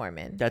and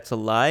metformin. That's a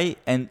lie,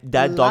 and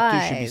that doctor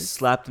should be Lies.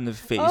 slapped in the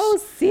face. Oh,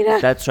 Sina.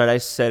 That's right, I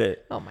said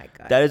it. Oh my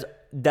God.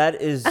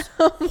 That is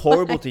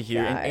horrible to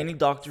hear. And God. any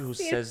doctor who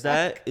says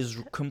that is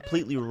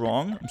completely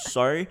wrong. I'm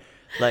sorry.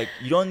 Like,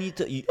 you don't need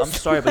to. I'm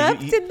sorry, but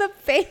Slapped in the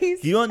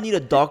face. you don't need a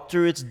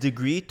doctorate's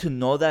degree to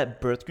know that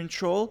birth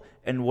control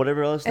and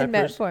whatever else And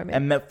metformin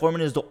and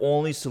metformin is the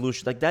only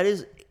solution. Like, that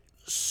is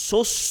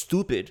so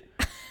stupid.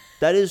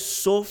 That is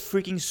so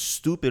freaking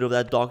stupid of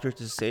that doctor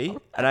to say.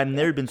 And I've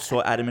never been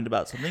so adamant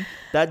about something.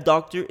 That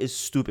doctor is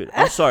stupid.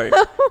 I'm sorry.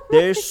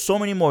 There's so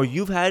many more.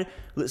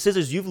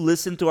 Sisters, you've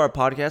listened to our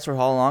podcast for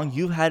how long?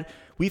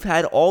 We've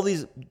had all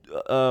these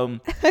I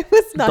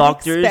was not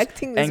doctors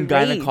expecting this and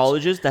rage.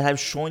 gynecologists that have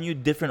shown you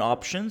different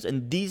options,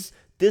 and this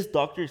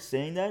doctor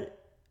saying that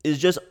is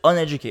just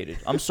uneducated.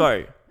 I'm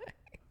sorry.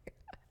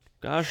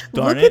 Gosh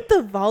darn Look it. at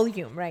the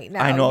volume right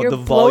now. I know, You're the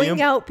blowing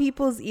volume- out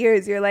people's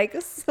ears. You're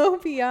like so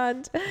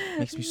beyond.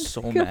 Makes me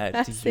so mad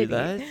to hear capacity.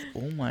 that.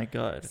 Oh my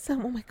god. Oh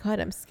my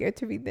God, I'm scared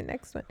to read the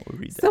next one. We'll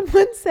read that.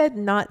 Someone said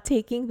not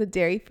taking the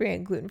dairy-free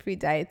and gluten-free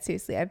diet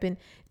seriously. I've been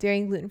dairy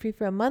and gluten-free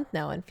for a month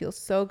now and feel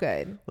so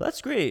good. Well,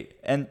 that's great.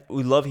 And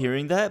we love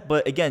hearing that.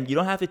 But again, you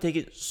don't have to take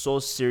it so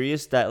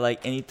serious that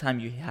like anytime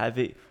you have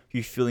it,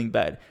 you're feeling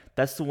bad.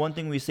 That's the one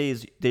thing we say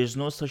is there's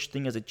no such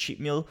thing as a cheat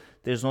meal.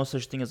 There's no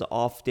such thing as an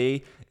off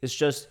day. It's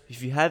just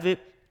if you have it,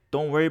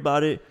 don't worry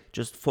about it.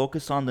 Just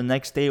focus on the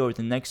next day or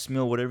the next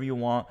meal, whatever you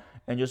want,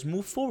 and just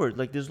move forward.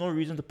 Like there's no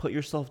reason to put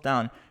yourself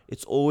down.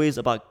 It's always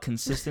about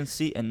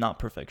consistency and not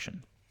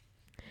perfection.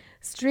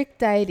 Strict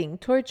dieting,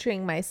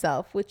 torturing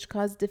myself, which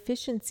caused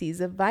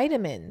deficiencies of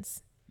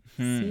vitamins.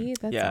 See,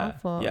 that's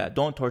awful. Yeah,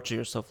 don't torture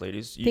yourself,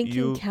 ladies.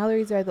 Thinking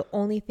calories are the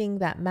only thing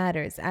that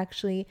matters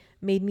actually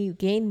made me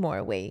gain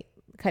more weight,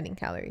 cutting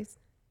calories.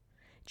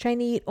 Trying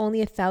to eat only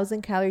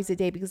 1,000 calories a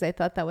day because I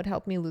thought that would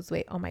help me lose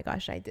weight. Oh my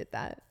gosh, I did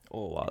that.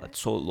 Oh wow, that's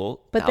so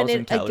low. But then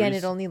 1,000 calories.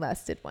 it only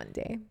lasted one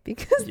day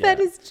because Yeah. that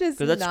is just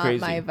 'Cause that's not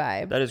crazy. my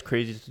vibe. That is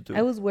crazy to do.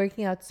 I was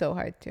working out so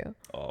hard too.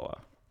 Oh wow.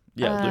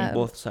 Yeah, doing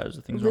both sides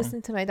of things wrong.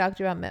 Listen to my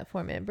doctor about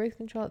metformin and birth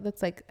control.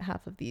 That's like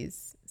half of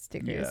these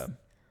stickers. Yeah.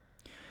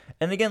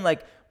 And again,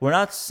 like, we're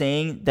not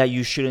saying that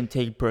you shouldn't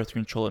take birth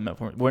control and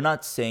metformin. We're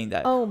not saying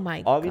that. Oh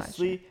my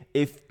Obviously, gosh.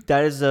 if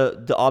that is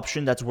the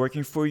option that's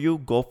working for you,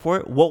 go for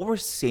it. What we're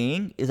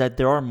saying is that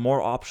there are more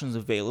options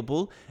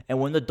available. And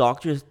when the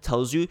doctor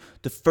tells you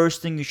the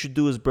first thing you should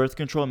do is birth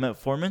control and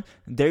metformin,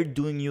 they're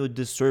doing you a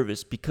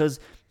disservice, because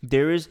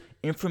there is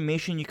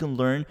information you can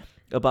learn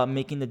about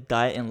making the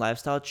diet and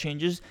lifestyle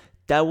changes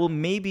that will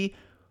maybe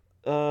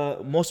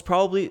most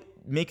probably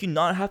make you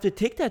not have to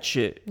take that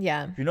shit.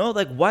 Yeah. You know,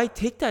 like, why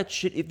take that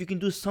shit if you can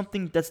do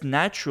something that's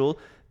natural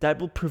that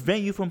will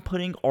prevent you from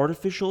putting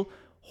artificial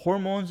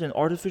hormones and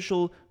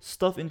artificial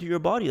stuff into your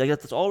body? Like,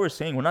 that's all we're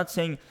saying. We're not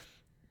saying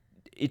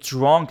it's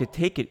wrong to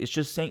take it. It's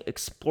just saying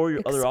explore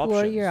your other options.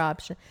 Explore your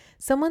option.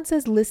 Someone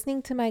says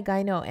listening to my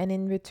gyno and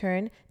in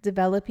return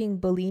developing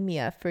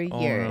bulimia for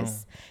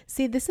years. No.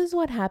 See, this is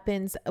what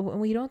happens when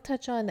we don't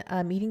touch on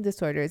eating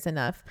disorders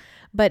enough,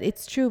 but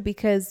it's true,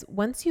 because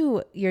once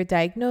you're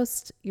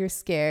diagnosed, you're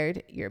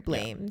scared, you're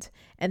blamed,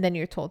 and then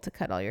you're told to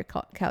cut all your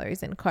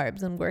calories and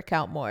carbs and work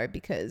out more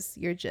because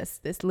you're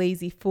just this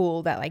lazy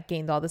fool that like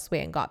gained all this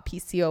weight and got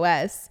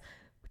PCOS.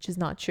 Which is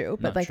not true,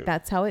 but like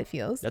that's how it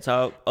feels. That's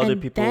how other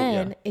and people.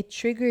 Then it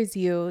triggers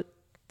you.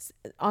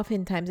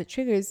 Oftentimes, it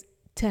triggers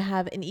to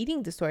have an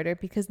eating disorder,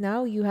 because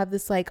now you have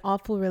this like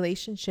awful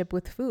relationship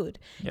with food.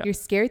 Yeah. You're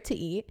scared to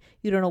eat.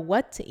 You don't know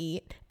what to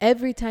eat.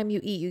 Every time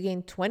you eat, you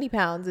gain 20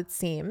 pounds. It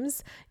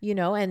seems,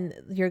 and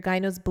your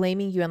gyno's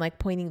blaming you and like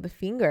pointing the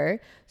finger.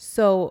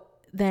 So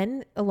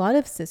then a lot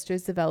of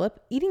sisters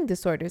develop eating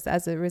disorders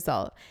as a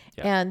result.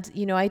 Yeah. And,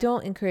 I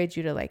don't encourage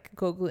you to like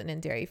go gluten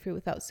and dairy free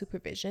without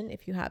supervision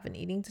if you have an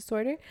eating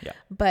disorder. Yeah.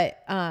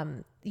 But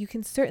you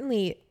can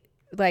certainly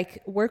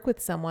like work with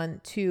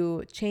someone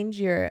to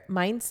change your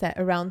mindset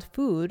around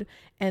food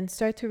and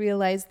start to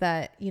realize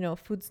that,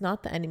 food's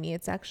not the enemy.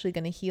 It's actually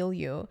going to heal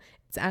you.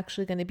 It's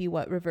actually going to be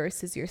what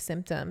reverses your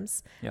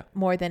symptoms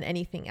more than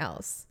anything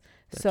else.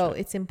 That's so right.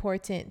 It's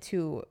important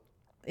to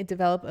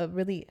develop a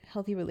really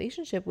healthy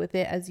relationship with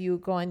it as you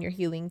go on your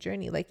healing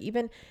journey. Like,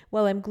 even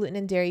while I'm gluten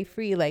and dairy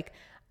free, like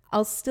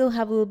I'll still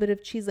have a little bit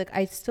of cheese. Like,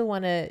 I still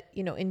want to,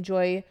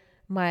 enjoy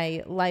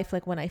my life,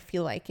 like when I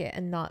feel like it,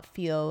 and not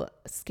feel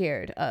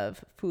scared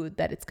of food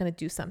that it's going to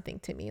do something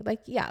to me.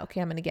 Like, yeah,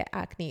 okay, I'm going to get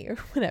acne or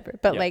whatever.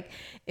 But like,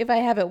 if I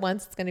have it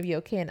once, it's going to be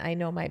okay. And I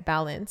know my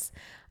balance.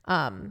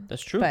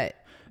 That's true. But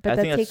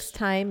that takes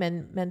time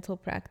and mental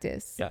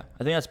practice. Yeah,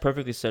 I think that's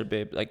perfectly said,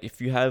 babe. Like, if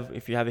you have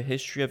a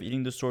history of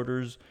eating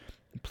disorders,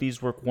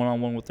 please work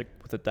one-on-one with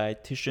a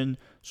dietitian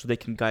so they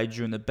can guide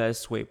you in the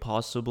best way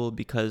possible.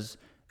 Because,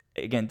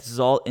 again, this is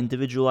all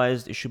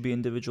individualized. It should be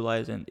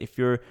individualized. And if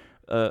you're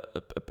a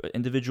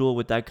individual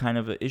with that kind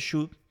of an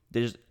issue,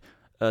 there's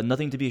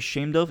nothing to be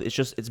ashamed of.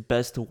 It's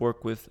best to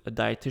work with a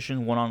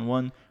dietitian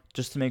one-on-one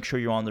just to make sure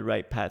you're on the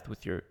right path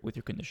with your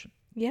condition.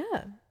 Yeah.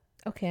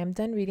 Okay, I'm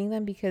done reading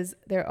them because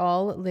they're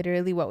all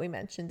literally what we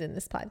mentioned in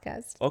this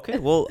podcast. Okay,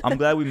 well, I'm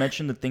glad we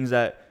mentioned the things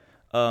that,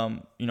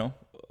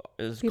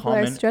 is people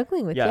common. Are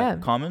struggling with. Yeah,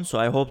 common. So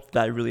I hope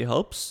that really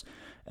helps.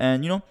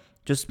 And,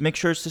 just make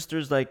sure,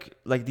 sisters, like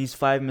these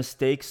 5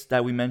 mistakes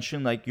that we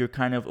mentioned, like you're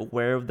kind of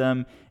aware of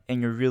them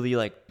and you're really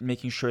like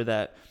making sure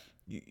that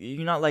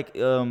you're not like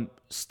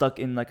stuck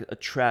in like a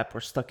trap or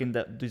stuck in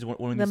one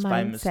of these mindset,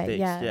 5 mistakes.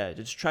 Yeah,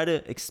 just try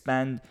to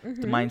expand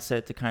the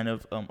mindset to kind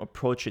of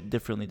approach it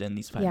differently than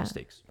these 5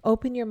 mistakes.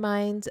 Open your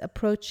mind,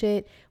 approach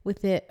it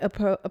with it.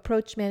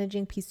 Approach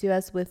managing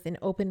PCOS with an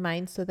open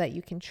mind so that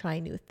you can try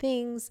new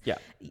things. Yeah.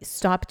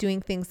 Stop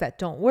doing things that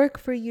don't work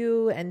for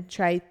you and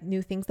try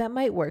new things that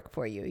might work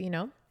for you.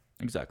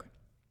 Exactly.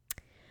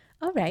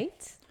 All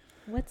right.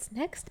 What's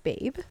next,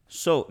 babe?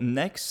 So the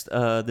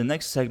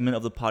next segment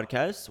of the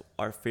podcast,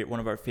 one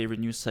of our favorite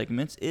news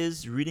segments,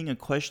 is reading a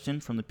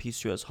question from the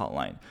PCOS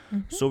hotline.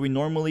 So we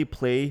normally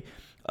play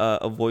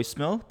a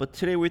voicemail, but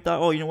today we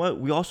thought, you know what?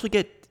 We also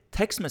get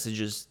text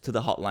messages to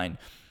the hotline.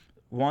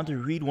 We want to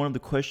read one of the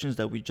questions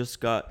that we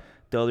just got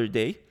the other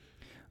day.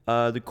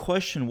 The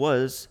question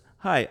was,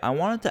 "Hi, I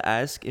wanted to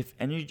ask if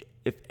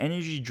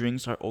energy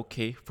drinks are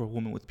okay for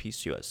women with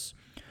PCOS."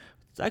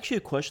 It's actually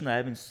a question that I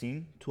haven't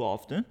seen too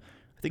often.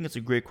 I think it's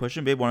a great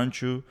question, babe. Why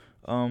don't you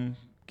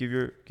give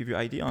your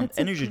idea on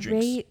energy drinks?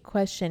 That's a great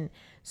question.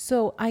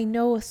 So I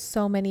know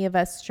so many of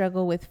us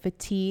struggle with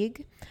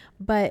fatigue,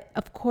 but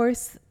of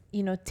course,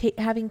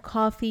 having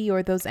coffee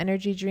or those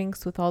energy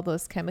drinks with all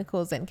those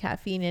chemicals and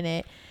caffeine in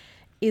it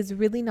is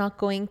really not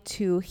going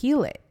to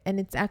heal it. And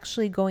it's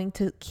actually going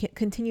to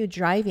continue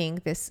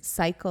driving this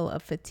cycle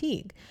of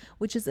fatigue,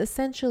 which is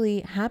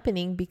essentially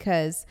happening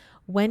because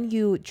when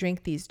you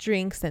drink these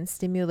drinks and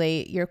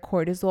stimulate your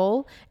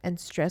cortisol and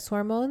stress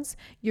hormones,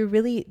 you're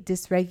really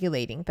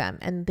dysregulating them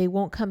and they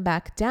won't come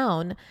back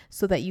down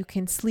so that you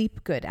can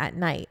sleep good at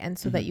night and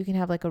so that you can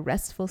have like a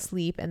restful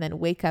sleep and then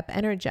wake up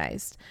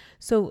energized.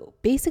 So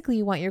basically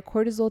you want your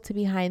cortisol to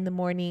be high in the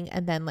morning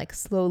and then like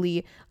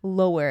slowly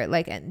lower,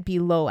 and be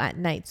low at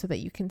night so that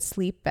you can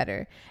sleep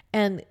better.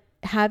 And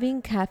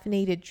having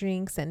caffeinated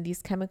drinks and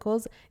these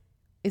chemicals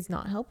is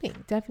not helping,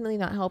 definitely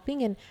not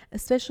helping. And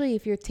especially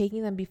if you're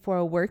taking them before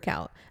a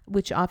workout,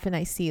 which often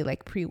I see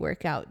like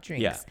pre-workout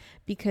drinks,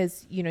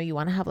 because, you know, you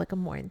want to have like a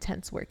more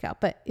intense workout,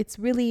 but it's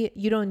really,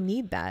 you don't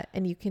need that.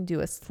 And you can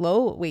do a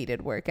slow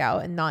weighted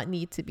workout and not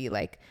need to be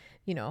like,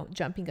 you know,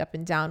 jumping up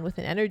and down with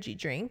an energy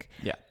drink.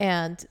 Yeah.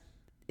 And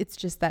it's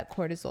just that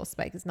cortisol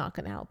spike is not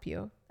going to help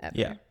you ever.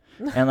 Yeah.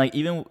 And like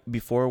even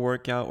before a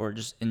workout or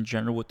just in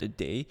general with the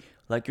day,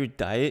 like your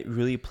diet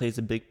really plays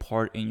a big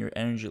part in your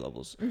energy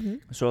levels.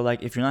 So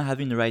like if you're not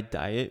having the right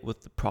diet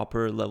with the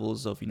proper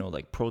levels of, you know,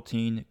 like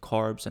protein,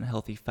 carbs, and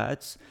healthy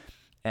fats,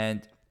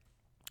 and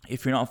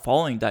if you're not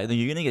following that, then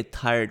you're going to get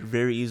tired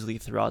very easily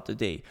throughout the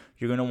day.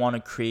 You're going to want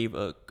to crave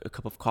a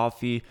cup of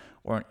coffee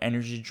or an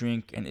energy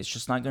drink, and it's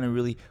just not going to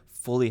really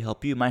fully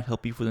help you. It might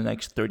help you for the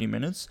next 30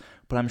 minutes,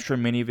 but I'm sure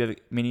many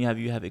of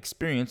you have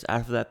experienced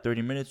after that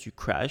 30 minutes, you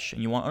crash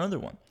and you want another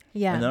one.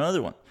 Yeah. And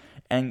another one.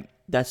 And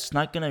that's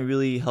not going to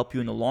really help you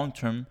in the long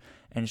term,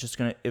 and it's just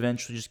going to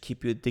eventually just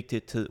keep you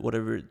addicted to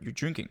whatever you're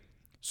drinking.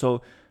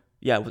 So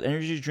yeah, with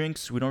energy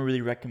drinks, we don't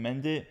really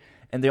recommend it.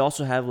 And they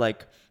also have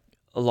like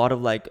a lot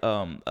of like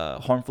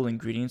harmful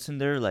ingredients in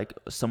there. Like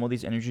some of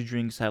these energy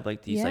drinks have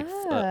like these like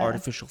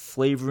artificial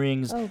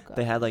flavorings.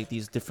 They have like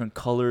these different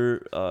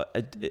color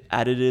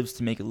additives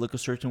to make it look a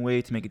certain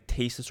way, to make it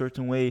taste a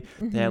certain way.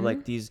 They have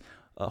like these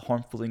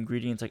harmful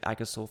ingredients like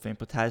isosulfate,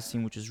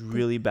 potassium, which is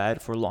really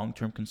bad for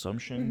long-term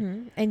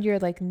consumption. And your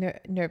like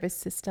nervous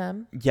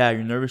system. Yeah,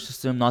 your nervous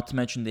system. Not to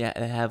mention they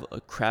have a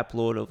crap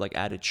load of like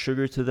added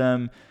sugar to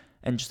them,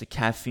 and just the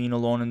caffeine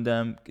alone in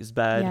them is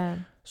bad. Yeah.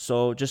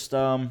 So just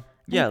I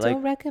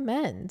don't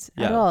recommend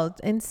at all.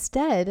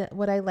 Instead,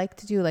 what I like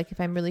to do, like if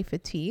I'm really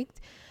fatigued,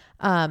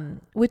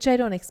 which I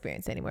don't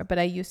experience anymore, but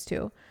I used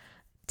to,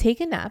 take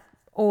a nap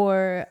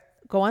or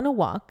go on a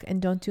walk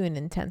and don't do an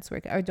intense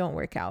workout or don't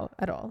work out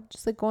at all.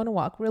 Just like go on a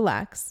walk,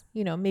 relax.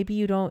 You know, maybe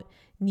you don't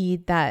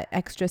need that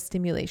extra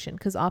stimulation,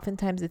 because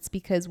oftentimes it's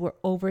because we're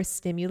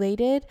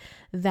overstimulated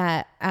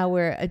that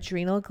our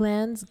adrenal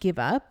glands give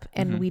up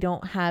and we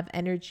don't have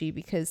energy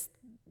because,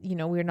 you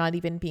know, we're not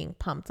even being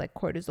pumped like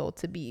cortisol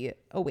to be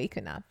awake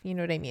enough. You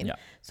know what I mean? Yeah.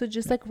 So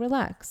just like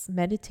relax,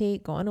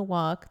 meditate, go on a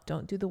walk,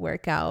 don't do the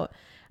workout.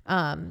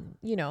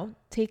 You know,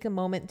 take a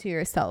moment to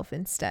yourself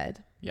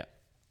instead. Yeah.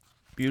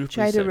 Beautifully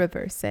Try said. to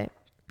reverse it.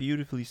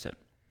 Beautifully said.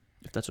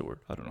 If that's a word.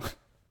 I don't know.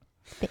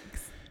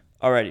 Thanks.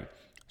 Alrighty.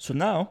 So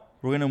now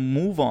we're going to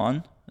move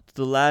on to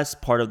the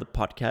last part of the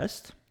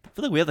podcast. I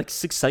feel like we have like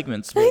 6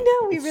 segments. I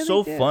know. We it's really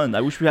so do. fun.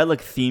 I wish we had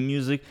like theme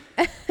music.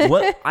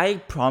 What I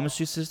promise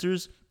you,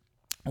 sisters,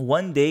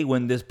 one day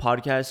when this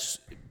podcast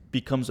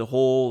becomes a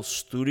whole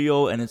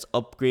studio and it's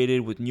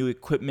upgraded with new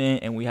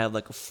equipment and we have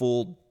like a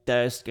full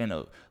desk and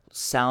a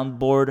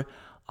soundboard,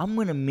 I'm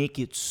going to make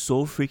it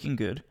so freaking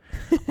good.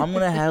 I'm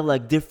going to have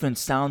like different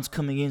sounds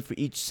coming in for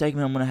each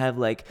segment. I'm going to have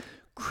like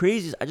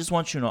crazy. I just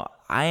want you to know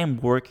I am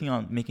working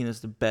on making this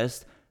the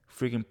best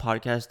freaking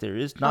podcast there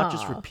is, not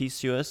just for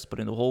PCOS, but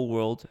in the whole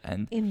world.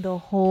 And in the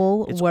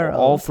whole it's world.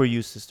 all for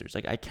you, sisters.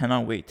 Like I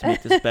cannot wait to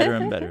make this better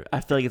and better. I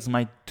feel like it's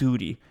my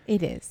duty.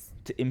 It is.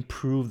 To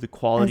improve the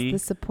quality.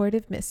 As the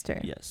supportive mister.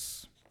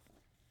 Yes.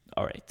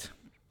 All right.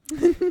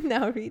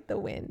 Now read the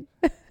win.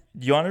 Do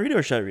you want to read it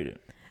or should I read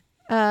it?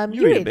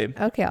 You read it, babe.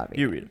 Okay, I'll read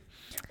You read it.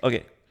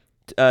 Okay.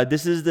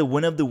 This is the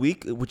win of the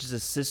week, which is a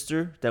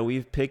sister that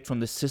we've picked from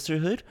the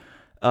sisterhood,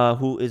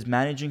 who is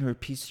managing her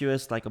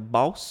PCOS like a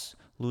boss,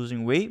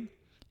 losing weight,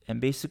 and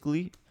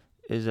basically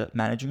is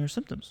managing her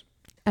symptoms.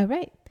 All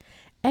right.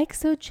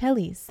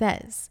 Exochelli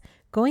says,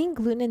 going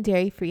gluten and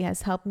dairy free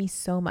has helped me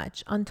so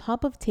much. On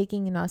top of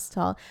taking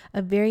inositol,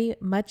 a very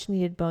much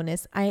needed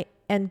bonus,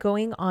 and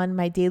going on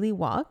my daily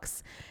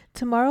walks.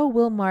 Tomorrow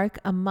will mark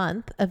a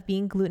month of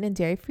being gluten and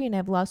dairy free, and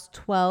I've lost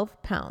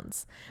 12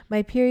 pounds.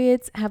 My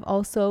periods have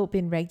also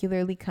been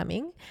regularly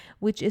coming,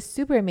 which is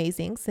super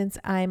amazing since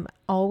I've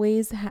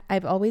always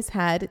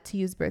had to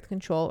use birth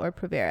control or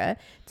Provera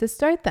to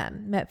start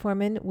them.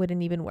 Metformin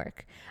wouldn't even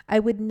work. I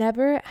would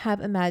never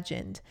have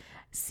imagined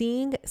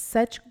seeing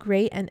such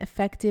great and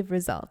effective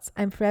results.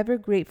 I'm forever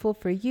grateful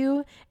for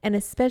you, and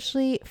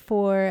especially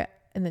for,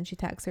 and then she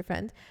tags her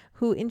friend,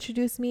 who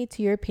introduced me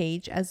to your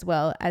page, as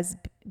well as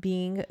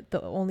being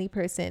the only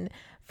person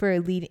for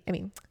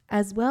leading,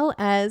 as well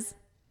as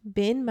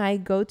been my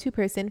go-to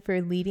person for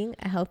leading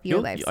a healthier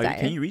lifestyle.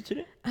 Can you read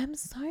today? I'm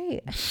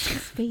sorry. I just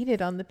faded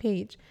on the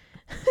page.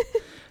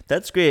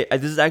 That's great.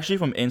 This is actually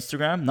from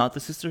Instagram, not the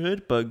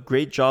sisterhood, but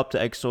great job to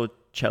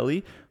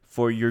Exochelli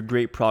for your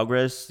great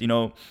progress. You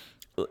know,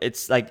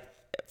 it's like,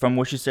 from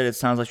what she said, it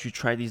sounds like she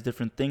tried these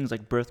different things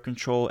like birth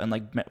control, and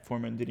like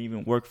metformin didn't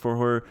even work for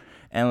her.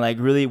 And like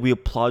really, we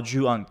applaud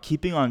you on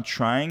keeping on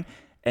trying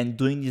and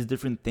doing these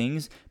different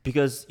things,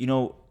 because, you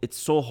know, it's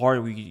so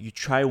hard. You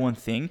try one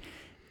thing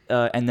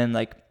and then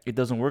like it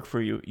doesn't work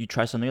for you. You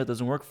try something that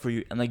doesn't work for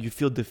you, and like you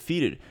feel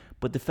defeated.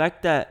 But the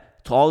fact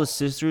that to all the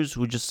sisters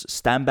who just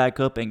stand back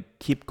up and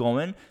keep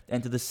going,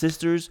 and to the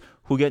sisters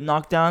who get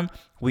knocked down,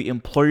 we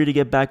implore you to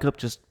get back up,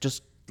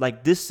 just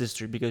like this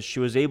sister, because she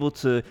was able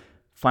to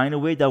find a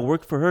way that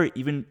worked for her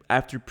even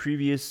after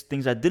previous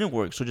things that didn't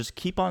work. So just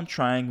keep on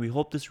trying. We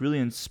hope this really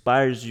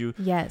inspires you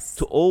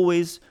to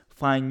always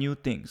find new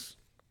things.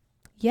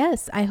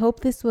 Yes, I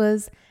hope this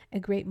was a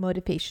great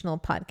motivational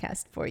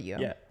podcast for you.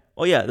 Yeah.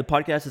 Oh yeah, the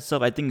podcast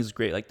itself I think is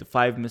great. Like the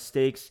 5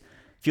 mistakes.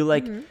 Feel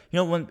like,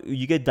 when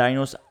you get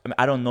diagnosed,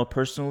 I don't know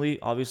personally,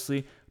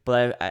 obviously,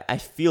 but I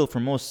feel for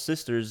most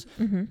sisters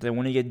that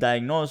when you get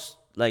diagnosed,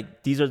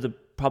 like these are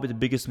probably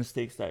the biggest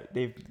mistakes that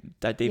they've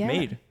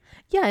made.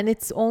 Yeah, and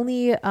it's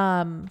only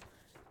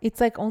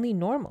it's like only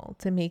normal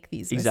to make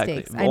these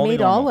mistakes. I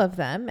made all of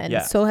them,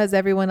 and so has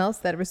everyone else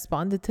that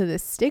responded to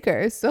this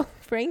sticker. So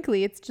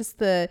frankly, it's just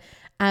the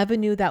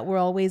avenue that we're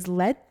always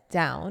led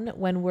down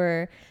when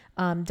we're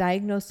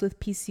diagnosed with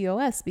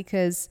PCOS,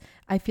 because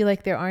I feel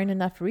like there aren't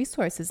enough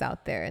resources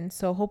out there. And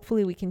so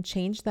hopefully we can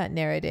change that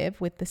narrative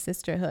with the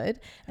sisterhood,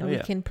 and we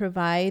can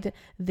provide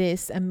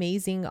this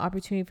amazing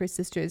opportunity for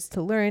sisters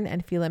to learn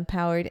and feel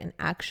empowered and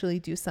actually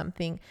do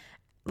something,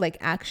 like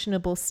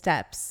actionable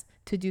steps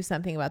to do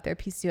something about their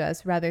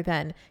PCOS, rather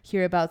than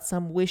hear about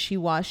some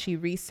wishy-washy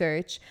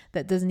research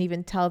that doesn't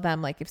even tell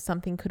them like if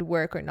something could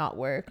work or not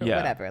work or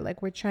whatever.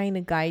 Like, we're trying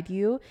to guide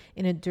you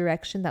in a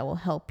direction that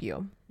will help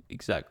you.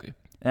 Exactly.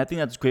 And I think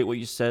that's great what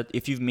you said.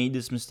 If you've made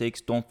these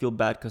mistakes, don't feel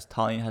bad, because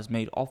Talia has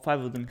made all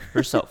 5 of them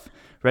herself,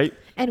 right?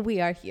 And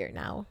we are here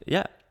now.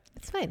 Yeah.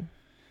 It's fine.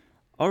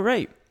 All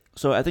right.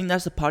 So I think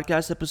that's the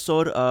podcast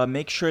episode.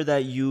 Make sure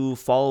that you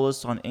follow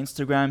us on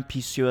Instagram,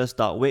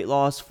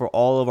 pcos.weightloss, for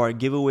all of our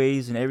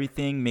giveaways and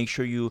everything. Make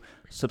sure you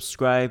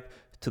subscribe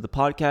to the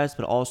podcast,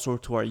 but also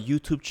to our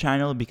YouTube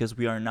channel, because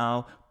we are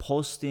now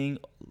posting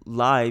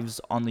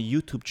lives on the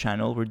YouTube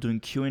channel. We're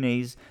doing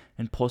Q&As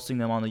and posting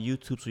them on the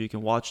YouTube, so you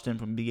can watch them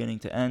from beginning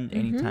to end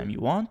anytime you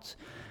want.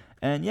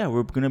 And yeah,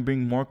 we're going to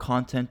bring more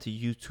content to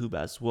YouTube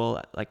as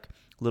well, like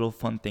little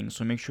fun things.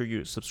 So make sure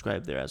you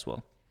subscribe there as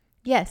well.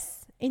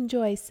 Yes.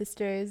 Enjoy,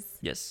 sisters.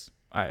 Yes.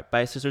 All right.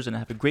 Bye, sisters, and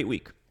have a great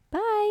week.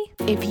 Bye.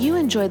 If you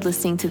enjoyed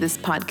listening to this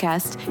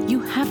podcast,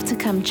 you have to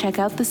come check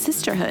out the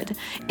Sisterhood.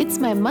 It's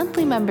my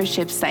monthly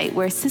membership site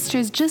where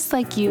sisters just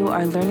like you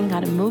are learning how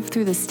to move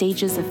through the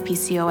stages of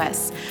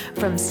PCOS.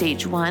 From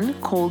stage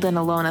 1, cold and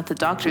alone at the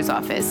doctor's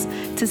office,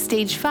 to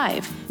stage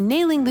 5,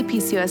 nailing the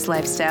PCOS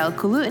lifestyle,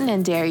 gluten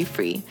and dairy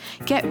free.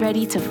 Get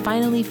ready to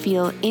finally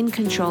feel in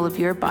control of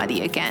your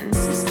body again.